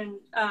session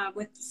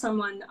with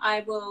someone,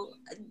 I will,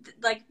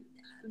 like,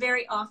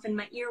 very often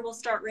my ear will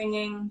start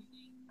ringing,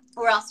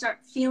 or I'll start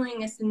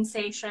feeling a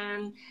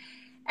sensation,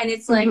 and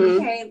it's like,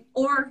 okay,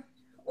 or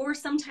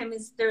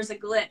sometimes there's a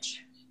glitch,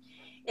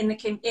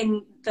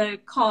 in the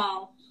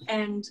call,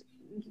 and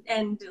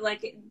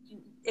like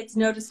it's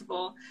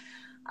noticeable.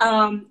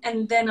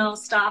 And then I'll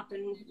stop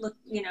and look,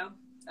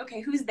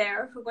 okay, who's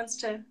there? Who wants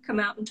to come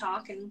out and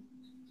talk? And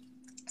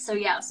so,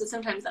 yeah, so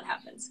sometimes that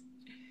happens.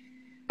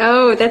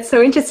 Oh, that's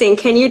so interesting.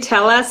 Can you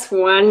tell us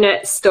one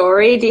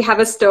story? Do you have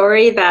a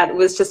story that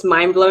was just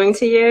mind-blowing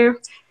to you?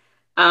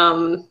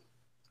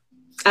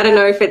 I don't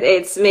know if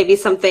it's maybe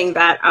something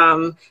that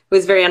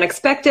was very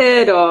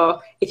unexpected,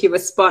 or if you were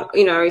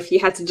if you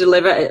had to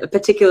deliver a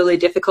particularly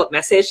difficult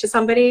message to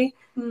somebody.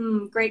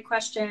 Great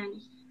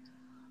question.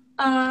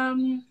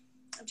 I'm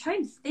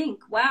trying to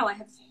think. Wow, I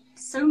have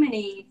so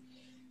many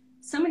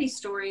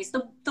stories.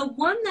 The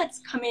one that's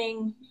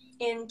coming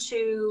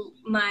into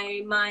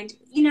my mind,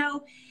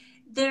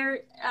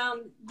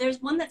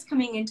 there's one that's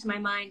coming into my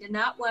mind, and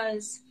that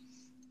was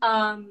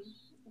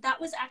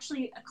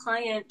actually a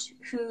client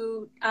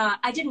who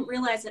I didn't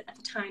realize it at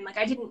the time. Like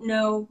I didn't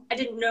know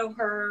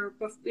her.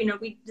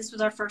 This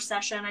was our first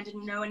session. I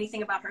didn't know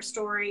anything about her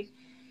story.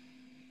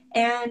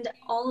 And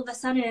all of a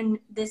sudden,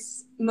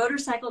 this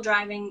motorcycle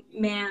driving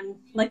man,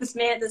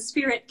 the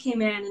spirit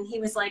came in, and he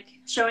was like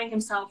showing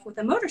himself with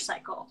a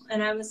motorcycle.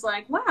 And I was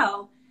like,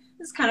 wow,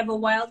 this is kind of a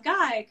wild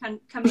guy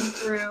coming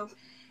through.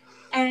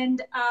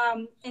 And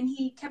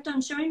he kept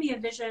on showing me a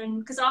vision,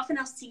 because often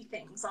I'll see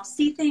things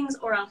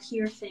or I'll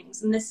hear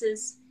things. And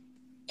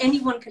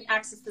anyone could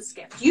access this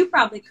gift. You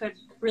probably could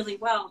really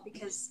well,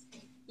 because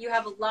you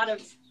have a lot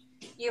of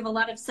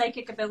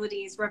psychic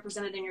abilities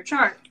represented in your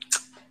chart.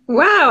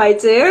 Wow, I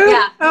do?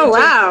 Yeah.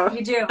 Wow.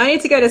 You do. I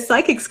need to go to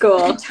psychic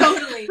school.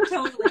 Totally.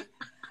 But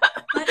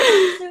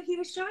so he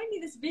was showing me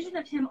this vision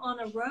of him on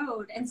a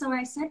road. And so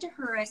I said to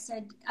her,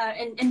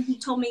 and he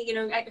told me,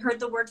 I heard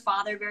the word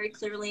father very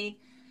clearly.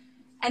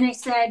 And I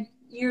said,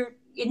 he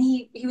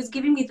was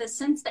giving me the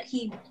sense that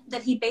he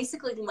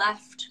basically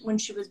left when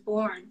she was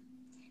born,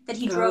 that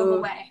he drove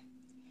away.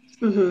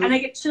 Mm-hmm. And I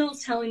get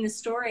chills telling this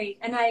story.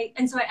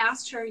 And so I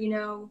asked her,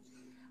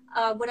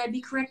 would I be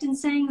correct in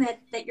saying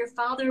that your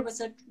father was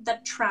the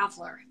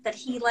traveler, that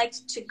he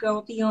liked to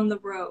go be on the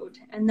road,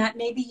 and that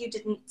maybe you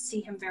didn't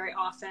see him very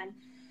often?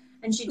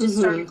 And she just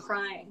started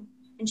crying,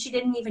 and she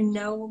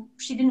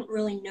didn't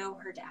really know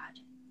her dad,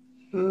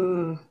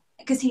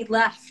 because he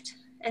left.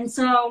 And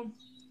so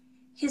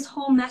his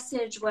whole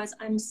message was,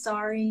 I'm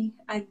sorry,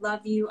 I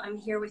love you, I'm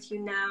here with you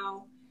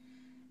now.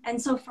 And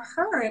so for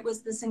her, it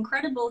was this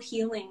incredible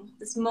healing,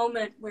 this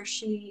moment where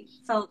she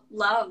felt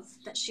love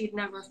that she'd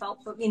never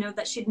felt,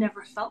 that she'd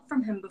never felt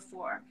from him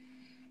before.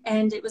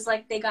 And it was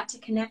like they got to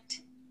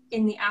connect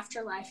in the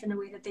afterlife in a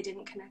way that they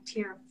didn't connect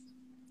here.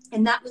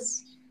 And that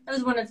was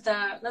one of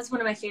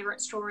my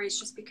favorite stories,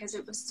 just because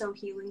it was so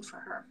healing for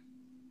her.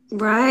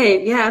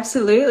 Right. Yeah,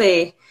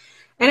 absolutely.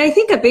 And I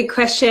think a big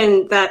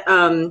question that,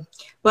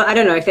 I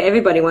don't know if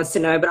everybody wants to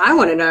know, but I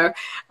want to know,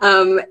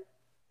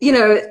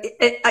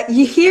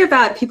 you hear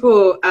about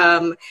people,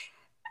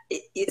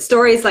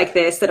 stories like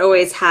this that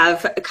always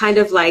have kind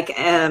of like,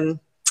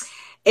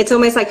 it's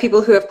almost like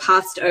people who have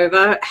passed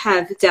over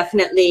have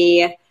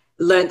definitely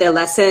learned their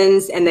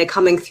lessons, and they're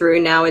coming through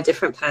now a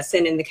different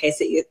person in the case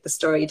that the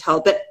story you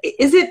told. But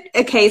is it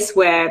a case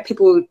where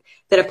people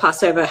that have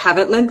passed over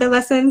haven't learned their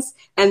lessons,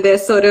 and they're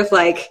sort of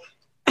like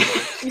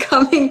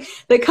coming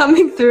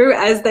through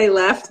as they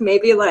left?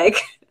 Maybe like,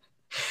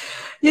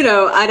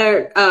 maybe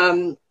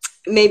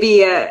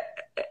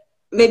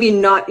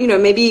not,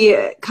 maybe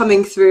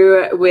coming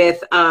through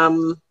with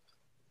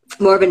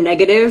more of a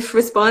negative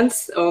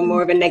response or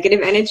more of a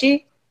negative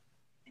energy?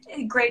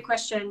 Great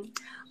question.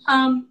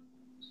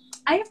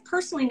 I have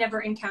personally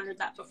never encountered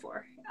that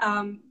before.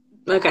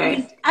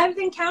 Okay. I've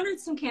encountered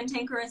some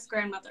cantankerous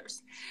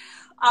grandmothers.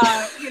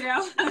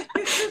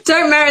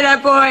 Don't marry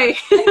that boy.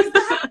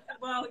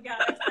 Well, yeah,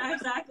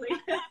 exactly.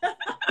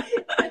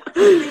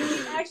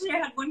 Actually, I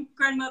had one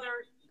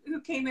grandmother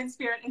who came in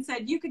spirit and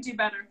said, you could do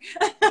better.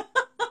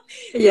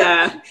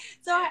 Yeah.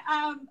 So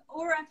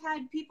or I've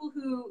had people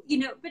who,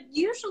 but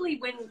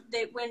usually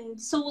when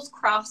souls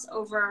cross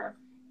over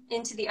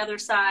into the other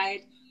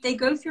side, they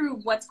go through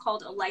what's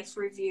called a life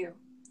review.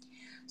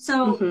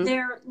 So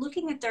they're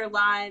looking at their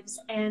lives,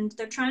 and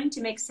they're trying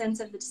to make sense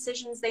of the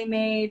decisions they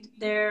made.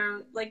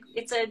 They're like,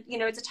 it's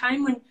a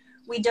time when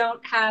we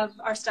don't have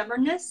our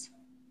stubbornness,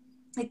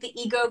 like the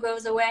ego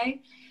goes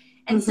away.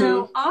 And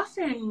so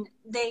often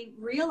they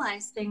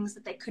realize things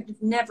that they could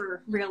have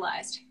never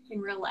realized in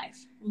real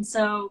life. And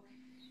so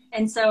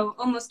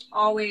almost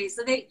always,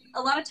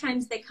 a lot of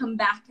times they come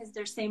back as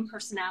their same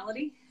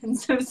personality. And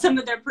so some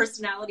of their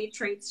personality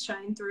traits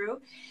shine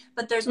through,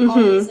 but there's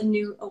always a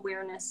new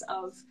awareness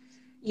of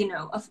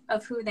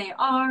who they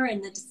are,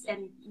 and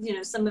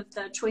some of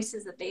the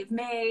choices that they've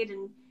made.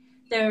 And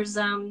there's,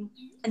 and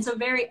so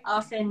very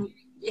often,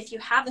 if you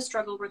have a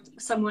struggle with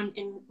someone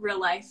in real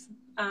life,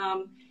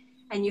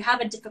 and you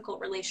have a difficult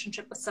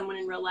relationship with someone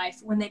in real life,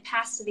 when they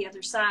pass to the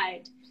other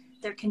side,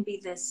 there can be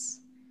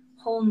this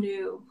whole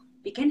new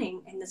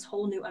beginning and this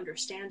whole new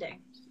understanding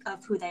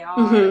of who they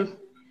are,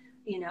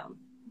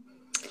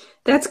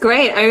 That's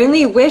great. I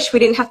only wish we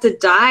didn't have to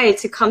die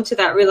to come to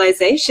that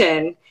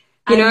realization.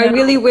 You know, I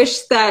really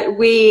wish that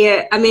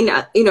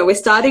we're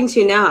starting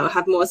to now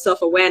have more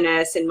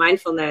self-awareness and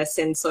mindfulness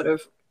and sort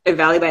of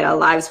evaluate our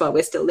lives while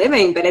we're still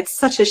living. But it's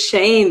such a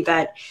shame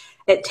that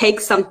it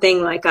takes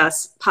something like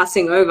us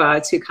passing over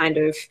to kind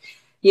of,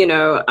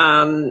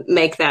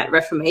 make that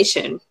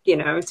reformation,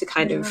 to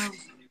kind of.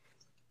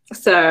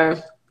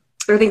 So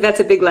I think that's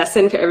a big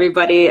lesson for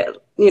everybody,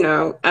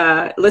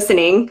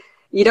 listening.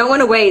 You don't want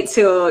to wait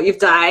till you've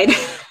died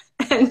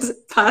and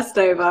passed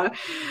over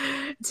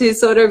to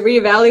sort of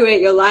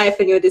reevaluate your life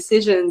and your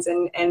decisions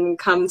and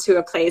come to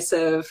a place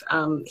of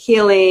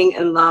healing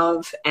and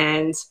love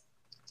and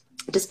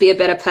just be a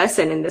better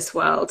person in this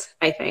world,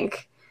 I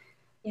think.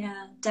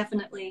 Yeah,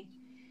 definitely.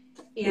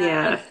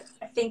 Yeah.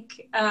 I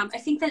think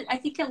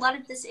a lot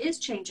of this is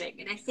changing,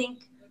 and I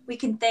think we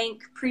can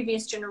thank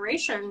previous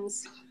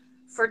generations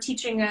for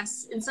teaching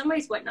us in some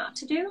ways what not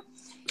to do.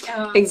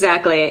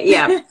 Exactly.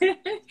 Yeah.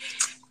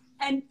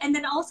 And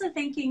then also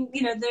thinking,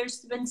 there's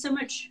been so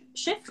much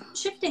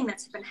shifting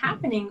that's been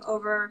happening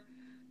over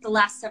the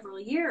last several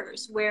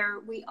years where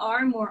we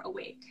are more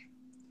awake.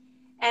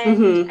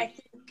 And I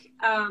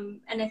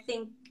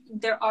think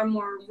there are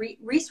more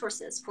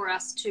resources for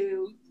us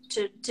to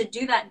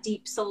do that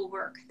deep soul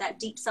work, that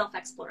deep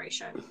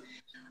self-exploration.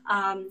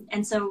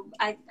 And so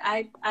I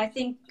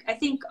think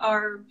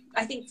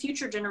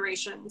future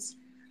generations,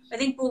 I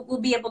think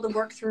we'll be able to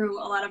work through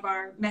a lot of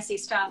our messy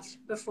stuff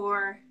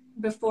before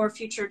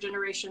future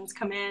generations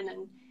come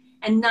in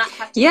and not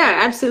have to. Yeah,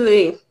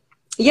 absolutely.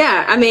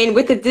 Yeah, I mean,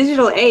 with the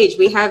digital age,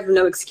 we have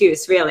no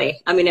excuse,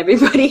 really. I mean,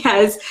 everybody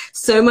has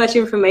so much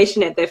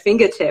information at their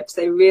fingertips.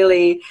 They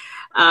really,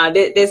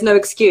 there's no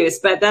excuse.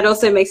 But that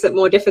also makes it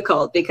more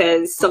difficult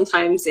because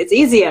sometimes it's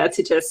easier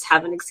to just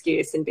have an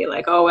excuse and be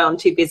like, oh, well, I'm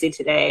too busy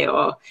today,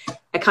 or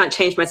I can't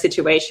change my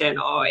situation,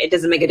 or it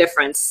doesn't make a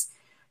difference,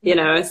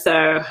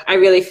 So I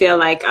really feel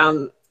like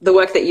the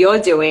work that you're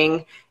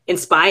doing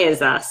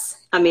inspires us.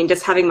 I mean,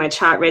 just having my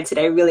chart read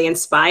today really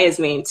inspires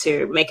me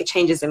to make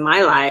changes in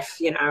my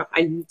life.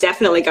 I'm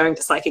definitely going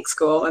to psychic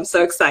school. I'm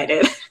so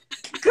excited.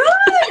 Good.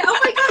 Oh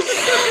my gosh,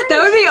 that's so great. That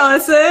would be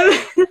awesome.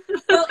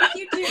 Well,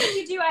 if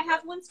you do, I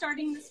have one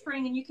starting this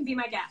spring, and you can be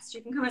my guest. You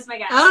can come as my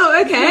guest.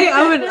 Oh, okay.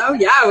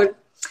 I would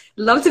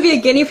love to be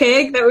a guinea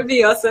pig. That would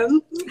be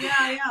awesome.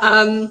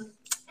 Yeah.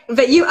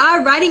 But you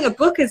are writing a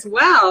book as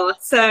well.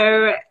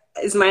 So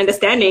is my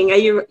understanding.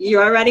 You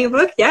are writing a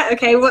book? Yeah.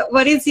 Okay.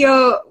 What is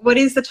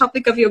the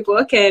topic of your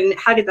book, and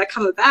how did that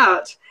come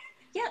about?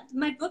 Yeah,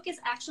 my book is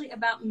actually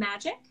about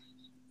magic.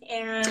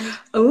 And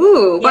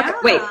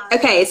wait.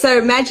 Okay.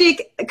 So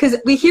magic, because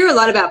we hear a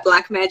lot about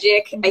black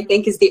magic, I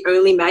think is the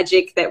only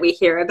magic that we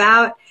hear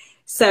about.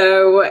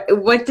 So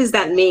what does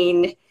that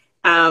mean?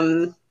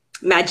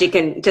 Magic,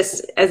 and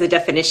just as a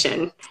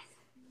definition.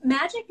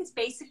 Magic is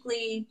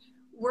basically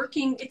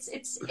working,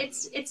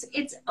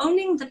 it's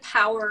owning the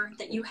power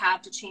that you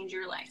have to change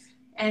your life,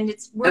 and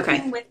it's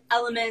working with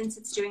elements,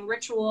 it's doing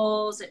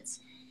rituals,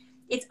 it's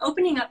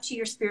opening up to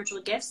your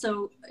spiritual gifts,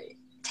 so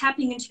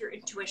tapping into your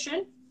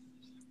intuition,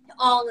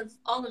 all of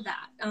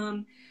that.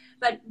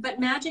 But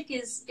magic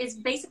is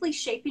basically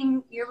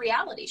shaping your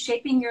reality,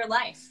 shaping your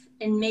life,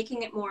 and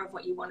making it more of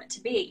what you want it to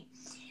be.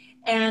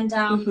 And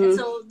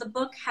so the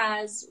book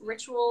has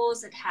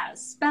rituals, it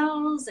has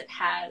spells,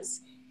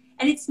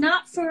 and it's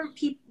not for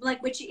people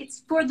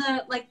it's for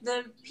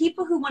the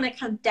people who want to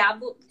kind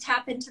of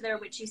tap into their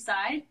witchy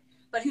side,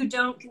 but who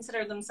don't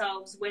consider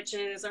themselves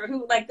witches, or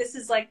who this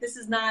is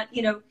not,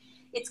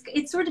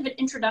 it's sort of an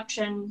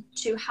introduction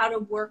to how to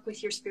work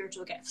with your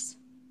spiritual gifts.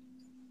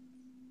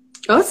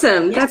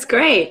 Awesome. Yeah. That's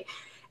great.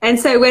 And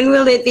so when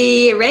will it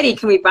be ready?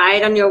 Can we buy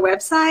it on your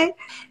website?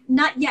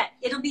 Not yet.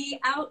 It'll be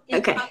out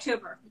in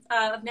October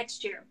of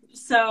next year.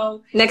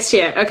 So next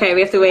year. Okay.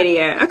 We have to wait a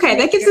year. Okay.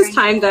 That gives us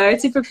time though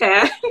to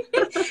prepare.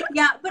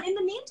 Yeah. But in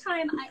the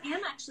meantime,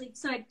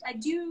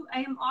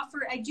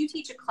 I do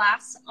teach a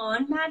class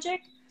on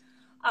magic.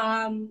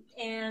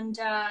 And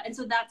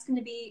so that's going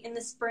to be in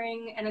the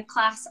spring, and a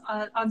class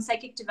on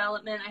psychic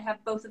development. I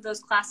have both of those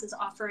classes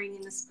offering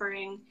in the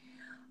spring.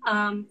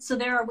 So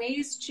there are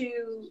ways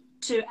to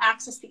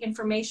access the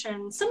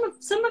information.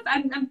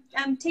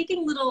 I'm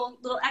taking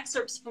little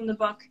excerpts from the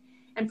book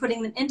and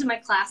putting them into my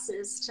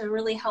classes to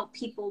really help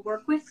people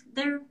work with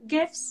their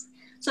gifts.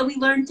 So we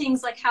learn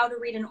things like how to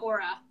read an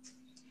aura.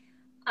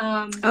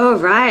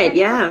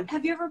 Yeah.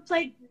 Have you ever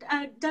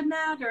done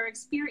that or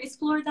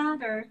explored that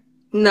or?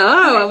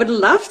 No, I would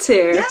love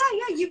to. Yeah.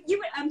 You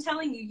would, I'm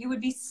telling you, you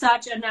would be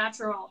such a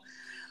natural.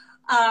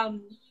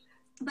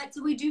 But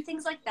so we do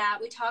things like that.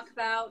 We talk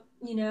about,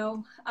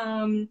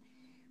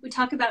 we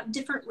talk about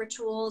different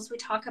rituals. We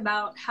talk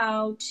about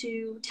how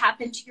to tap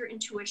into your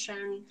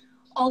intuition,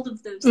 all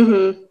of those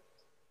things.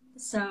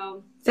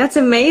 So that's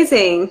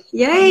amazing.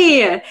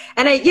 Yay.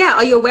 And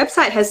your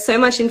website has so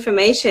much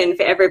information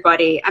for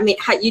everybody. I mean,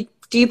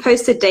 do you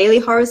post a daily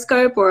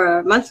horoscope or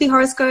a monthly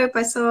horoscope?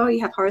 I saw you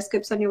have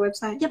horoscopes on your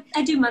website. Yep,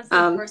 I do monthly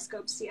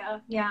horoscopes.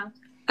 Yeah.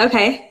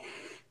 Okay.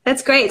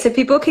 That's great. So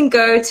people can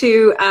go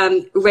to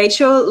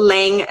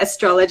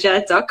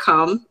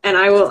rachellangastrologer.com, and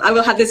I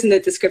will have this in the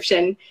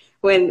description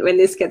when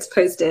this gets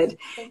posted.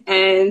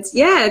 And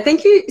yeah,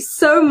 thank you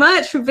so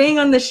much for being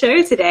on the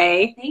show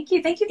today. Thank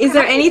you. Is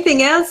there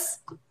anything else?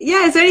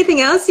 Yeah, is there anything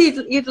else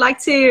you'd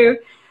like to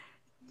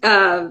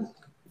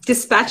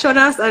dispatch on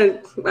us? I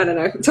don't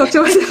know. Talk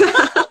to us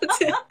about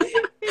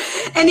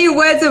any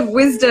words of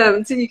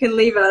wisdom you can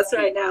leave us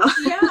right now.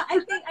 Yeah,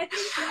 I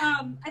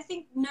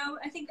think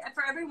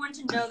for everyone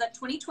to know that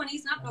 2020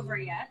 is not over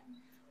yet.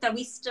 That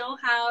we still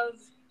have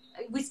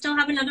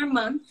another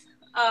month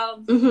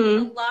of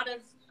a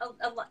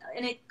lot,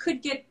 and it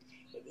could get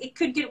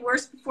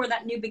worse before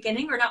that new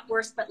beginning, or not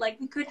worse, but like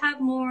we could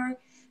have more.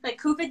 Like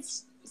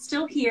COVID's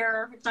still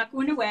here; it's not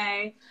going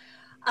away.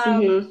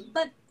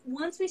 But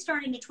once we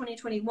start into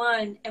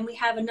 2021 and we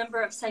have a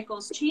number of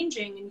cycles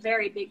changing in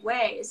very big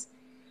ways,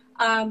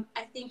 I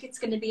think it's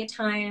going to be a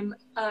time,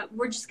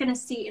 we're just going to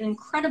see an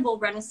incredible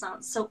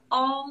renaissance. So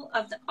all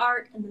of the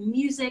art and the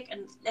music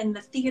and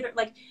the theater,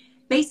 like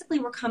basically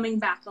we're coming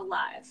back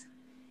alive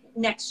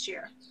next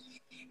year.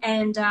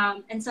 And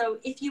so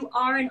if you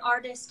are an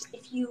artist,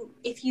 if you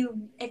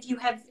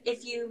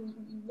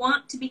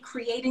want to be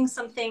creating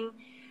something,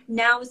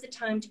 now is the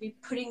time to be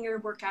putting your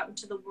work out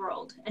into the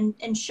world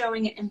and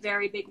showing it in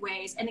very big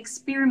ways and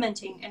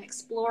experimenting and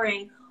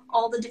exploring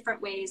all the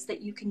different ways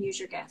that you can use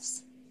your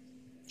gifts.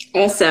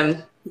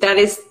 Awesome. That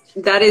is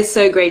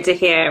so great to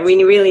hear.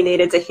 We really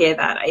needed to hear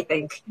that, I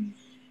think.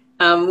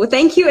 Well,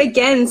 thank you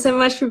again so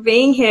much for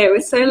being here. It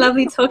was so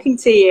lovely talking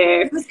to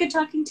you. It was good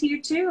talking to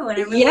you too.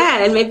 And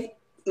and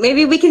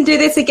maybe we can do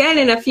this again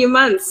in a few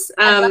months.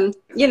 Or in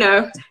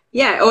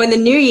the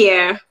new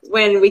year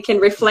when we can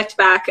reflect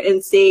back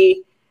and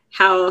see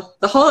how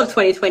the whole of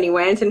 2020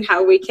 went and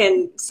how we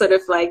can sort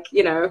of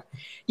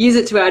use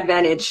it to our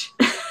advantage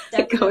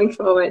going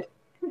forward.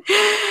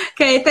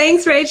 Okay,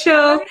 thanks,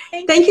 Rachel.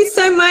 Thank you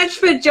so much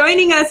for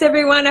joining us,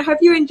 everyone. I hope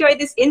you enjoyed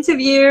this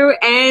interview,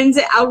 and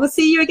I will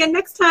see you again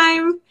next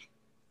time.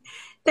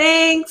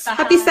 Thanks. Bye.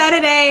 Happy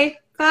Saturday.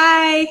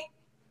 Bye.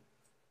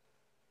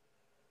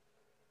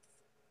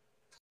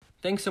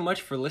 Thanks so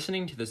much for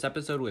listening to this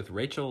episode with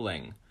Rachel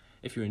Lang.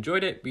 If you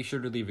enjoyed it, be sure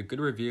to leave a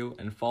good review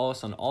and follow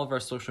us on all of our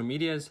social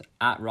medias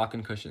at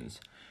Rockin' Cushions.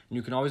 And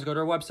you can always go to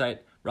our website,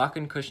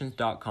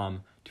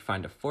 rockincushions.com, to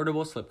find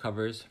affordable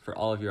slipcovers for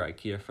all of your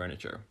IKEA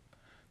furniture.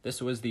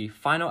 This was the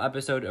final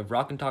episode of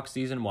Rockin' Talk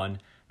Season 1,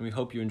 and we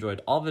hope you enjoyed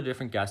all the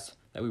different guests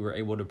that we were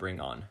able to bring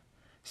on.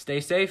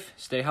 Stay safe,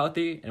 stay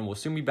healthy, and we'll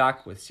soon be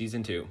back with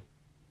Season 2.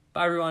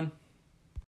 Bye, everyone.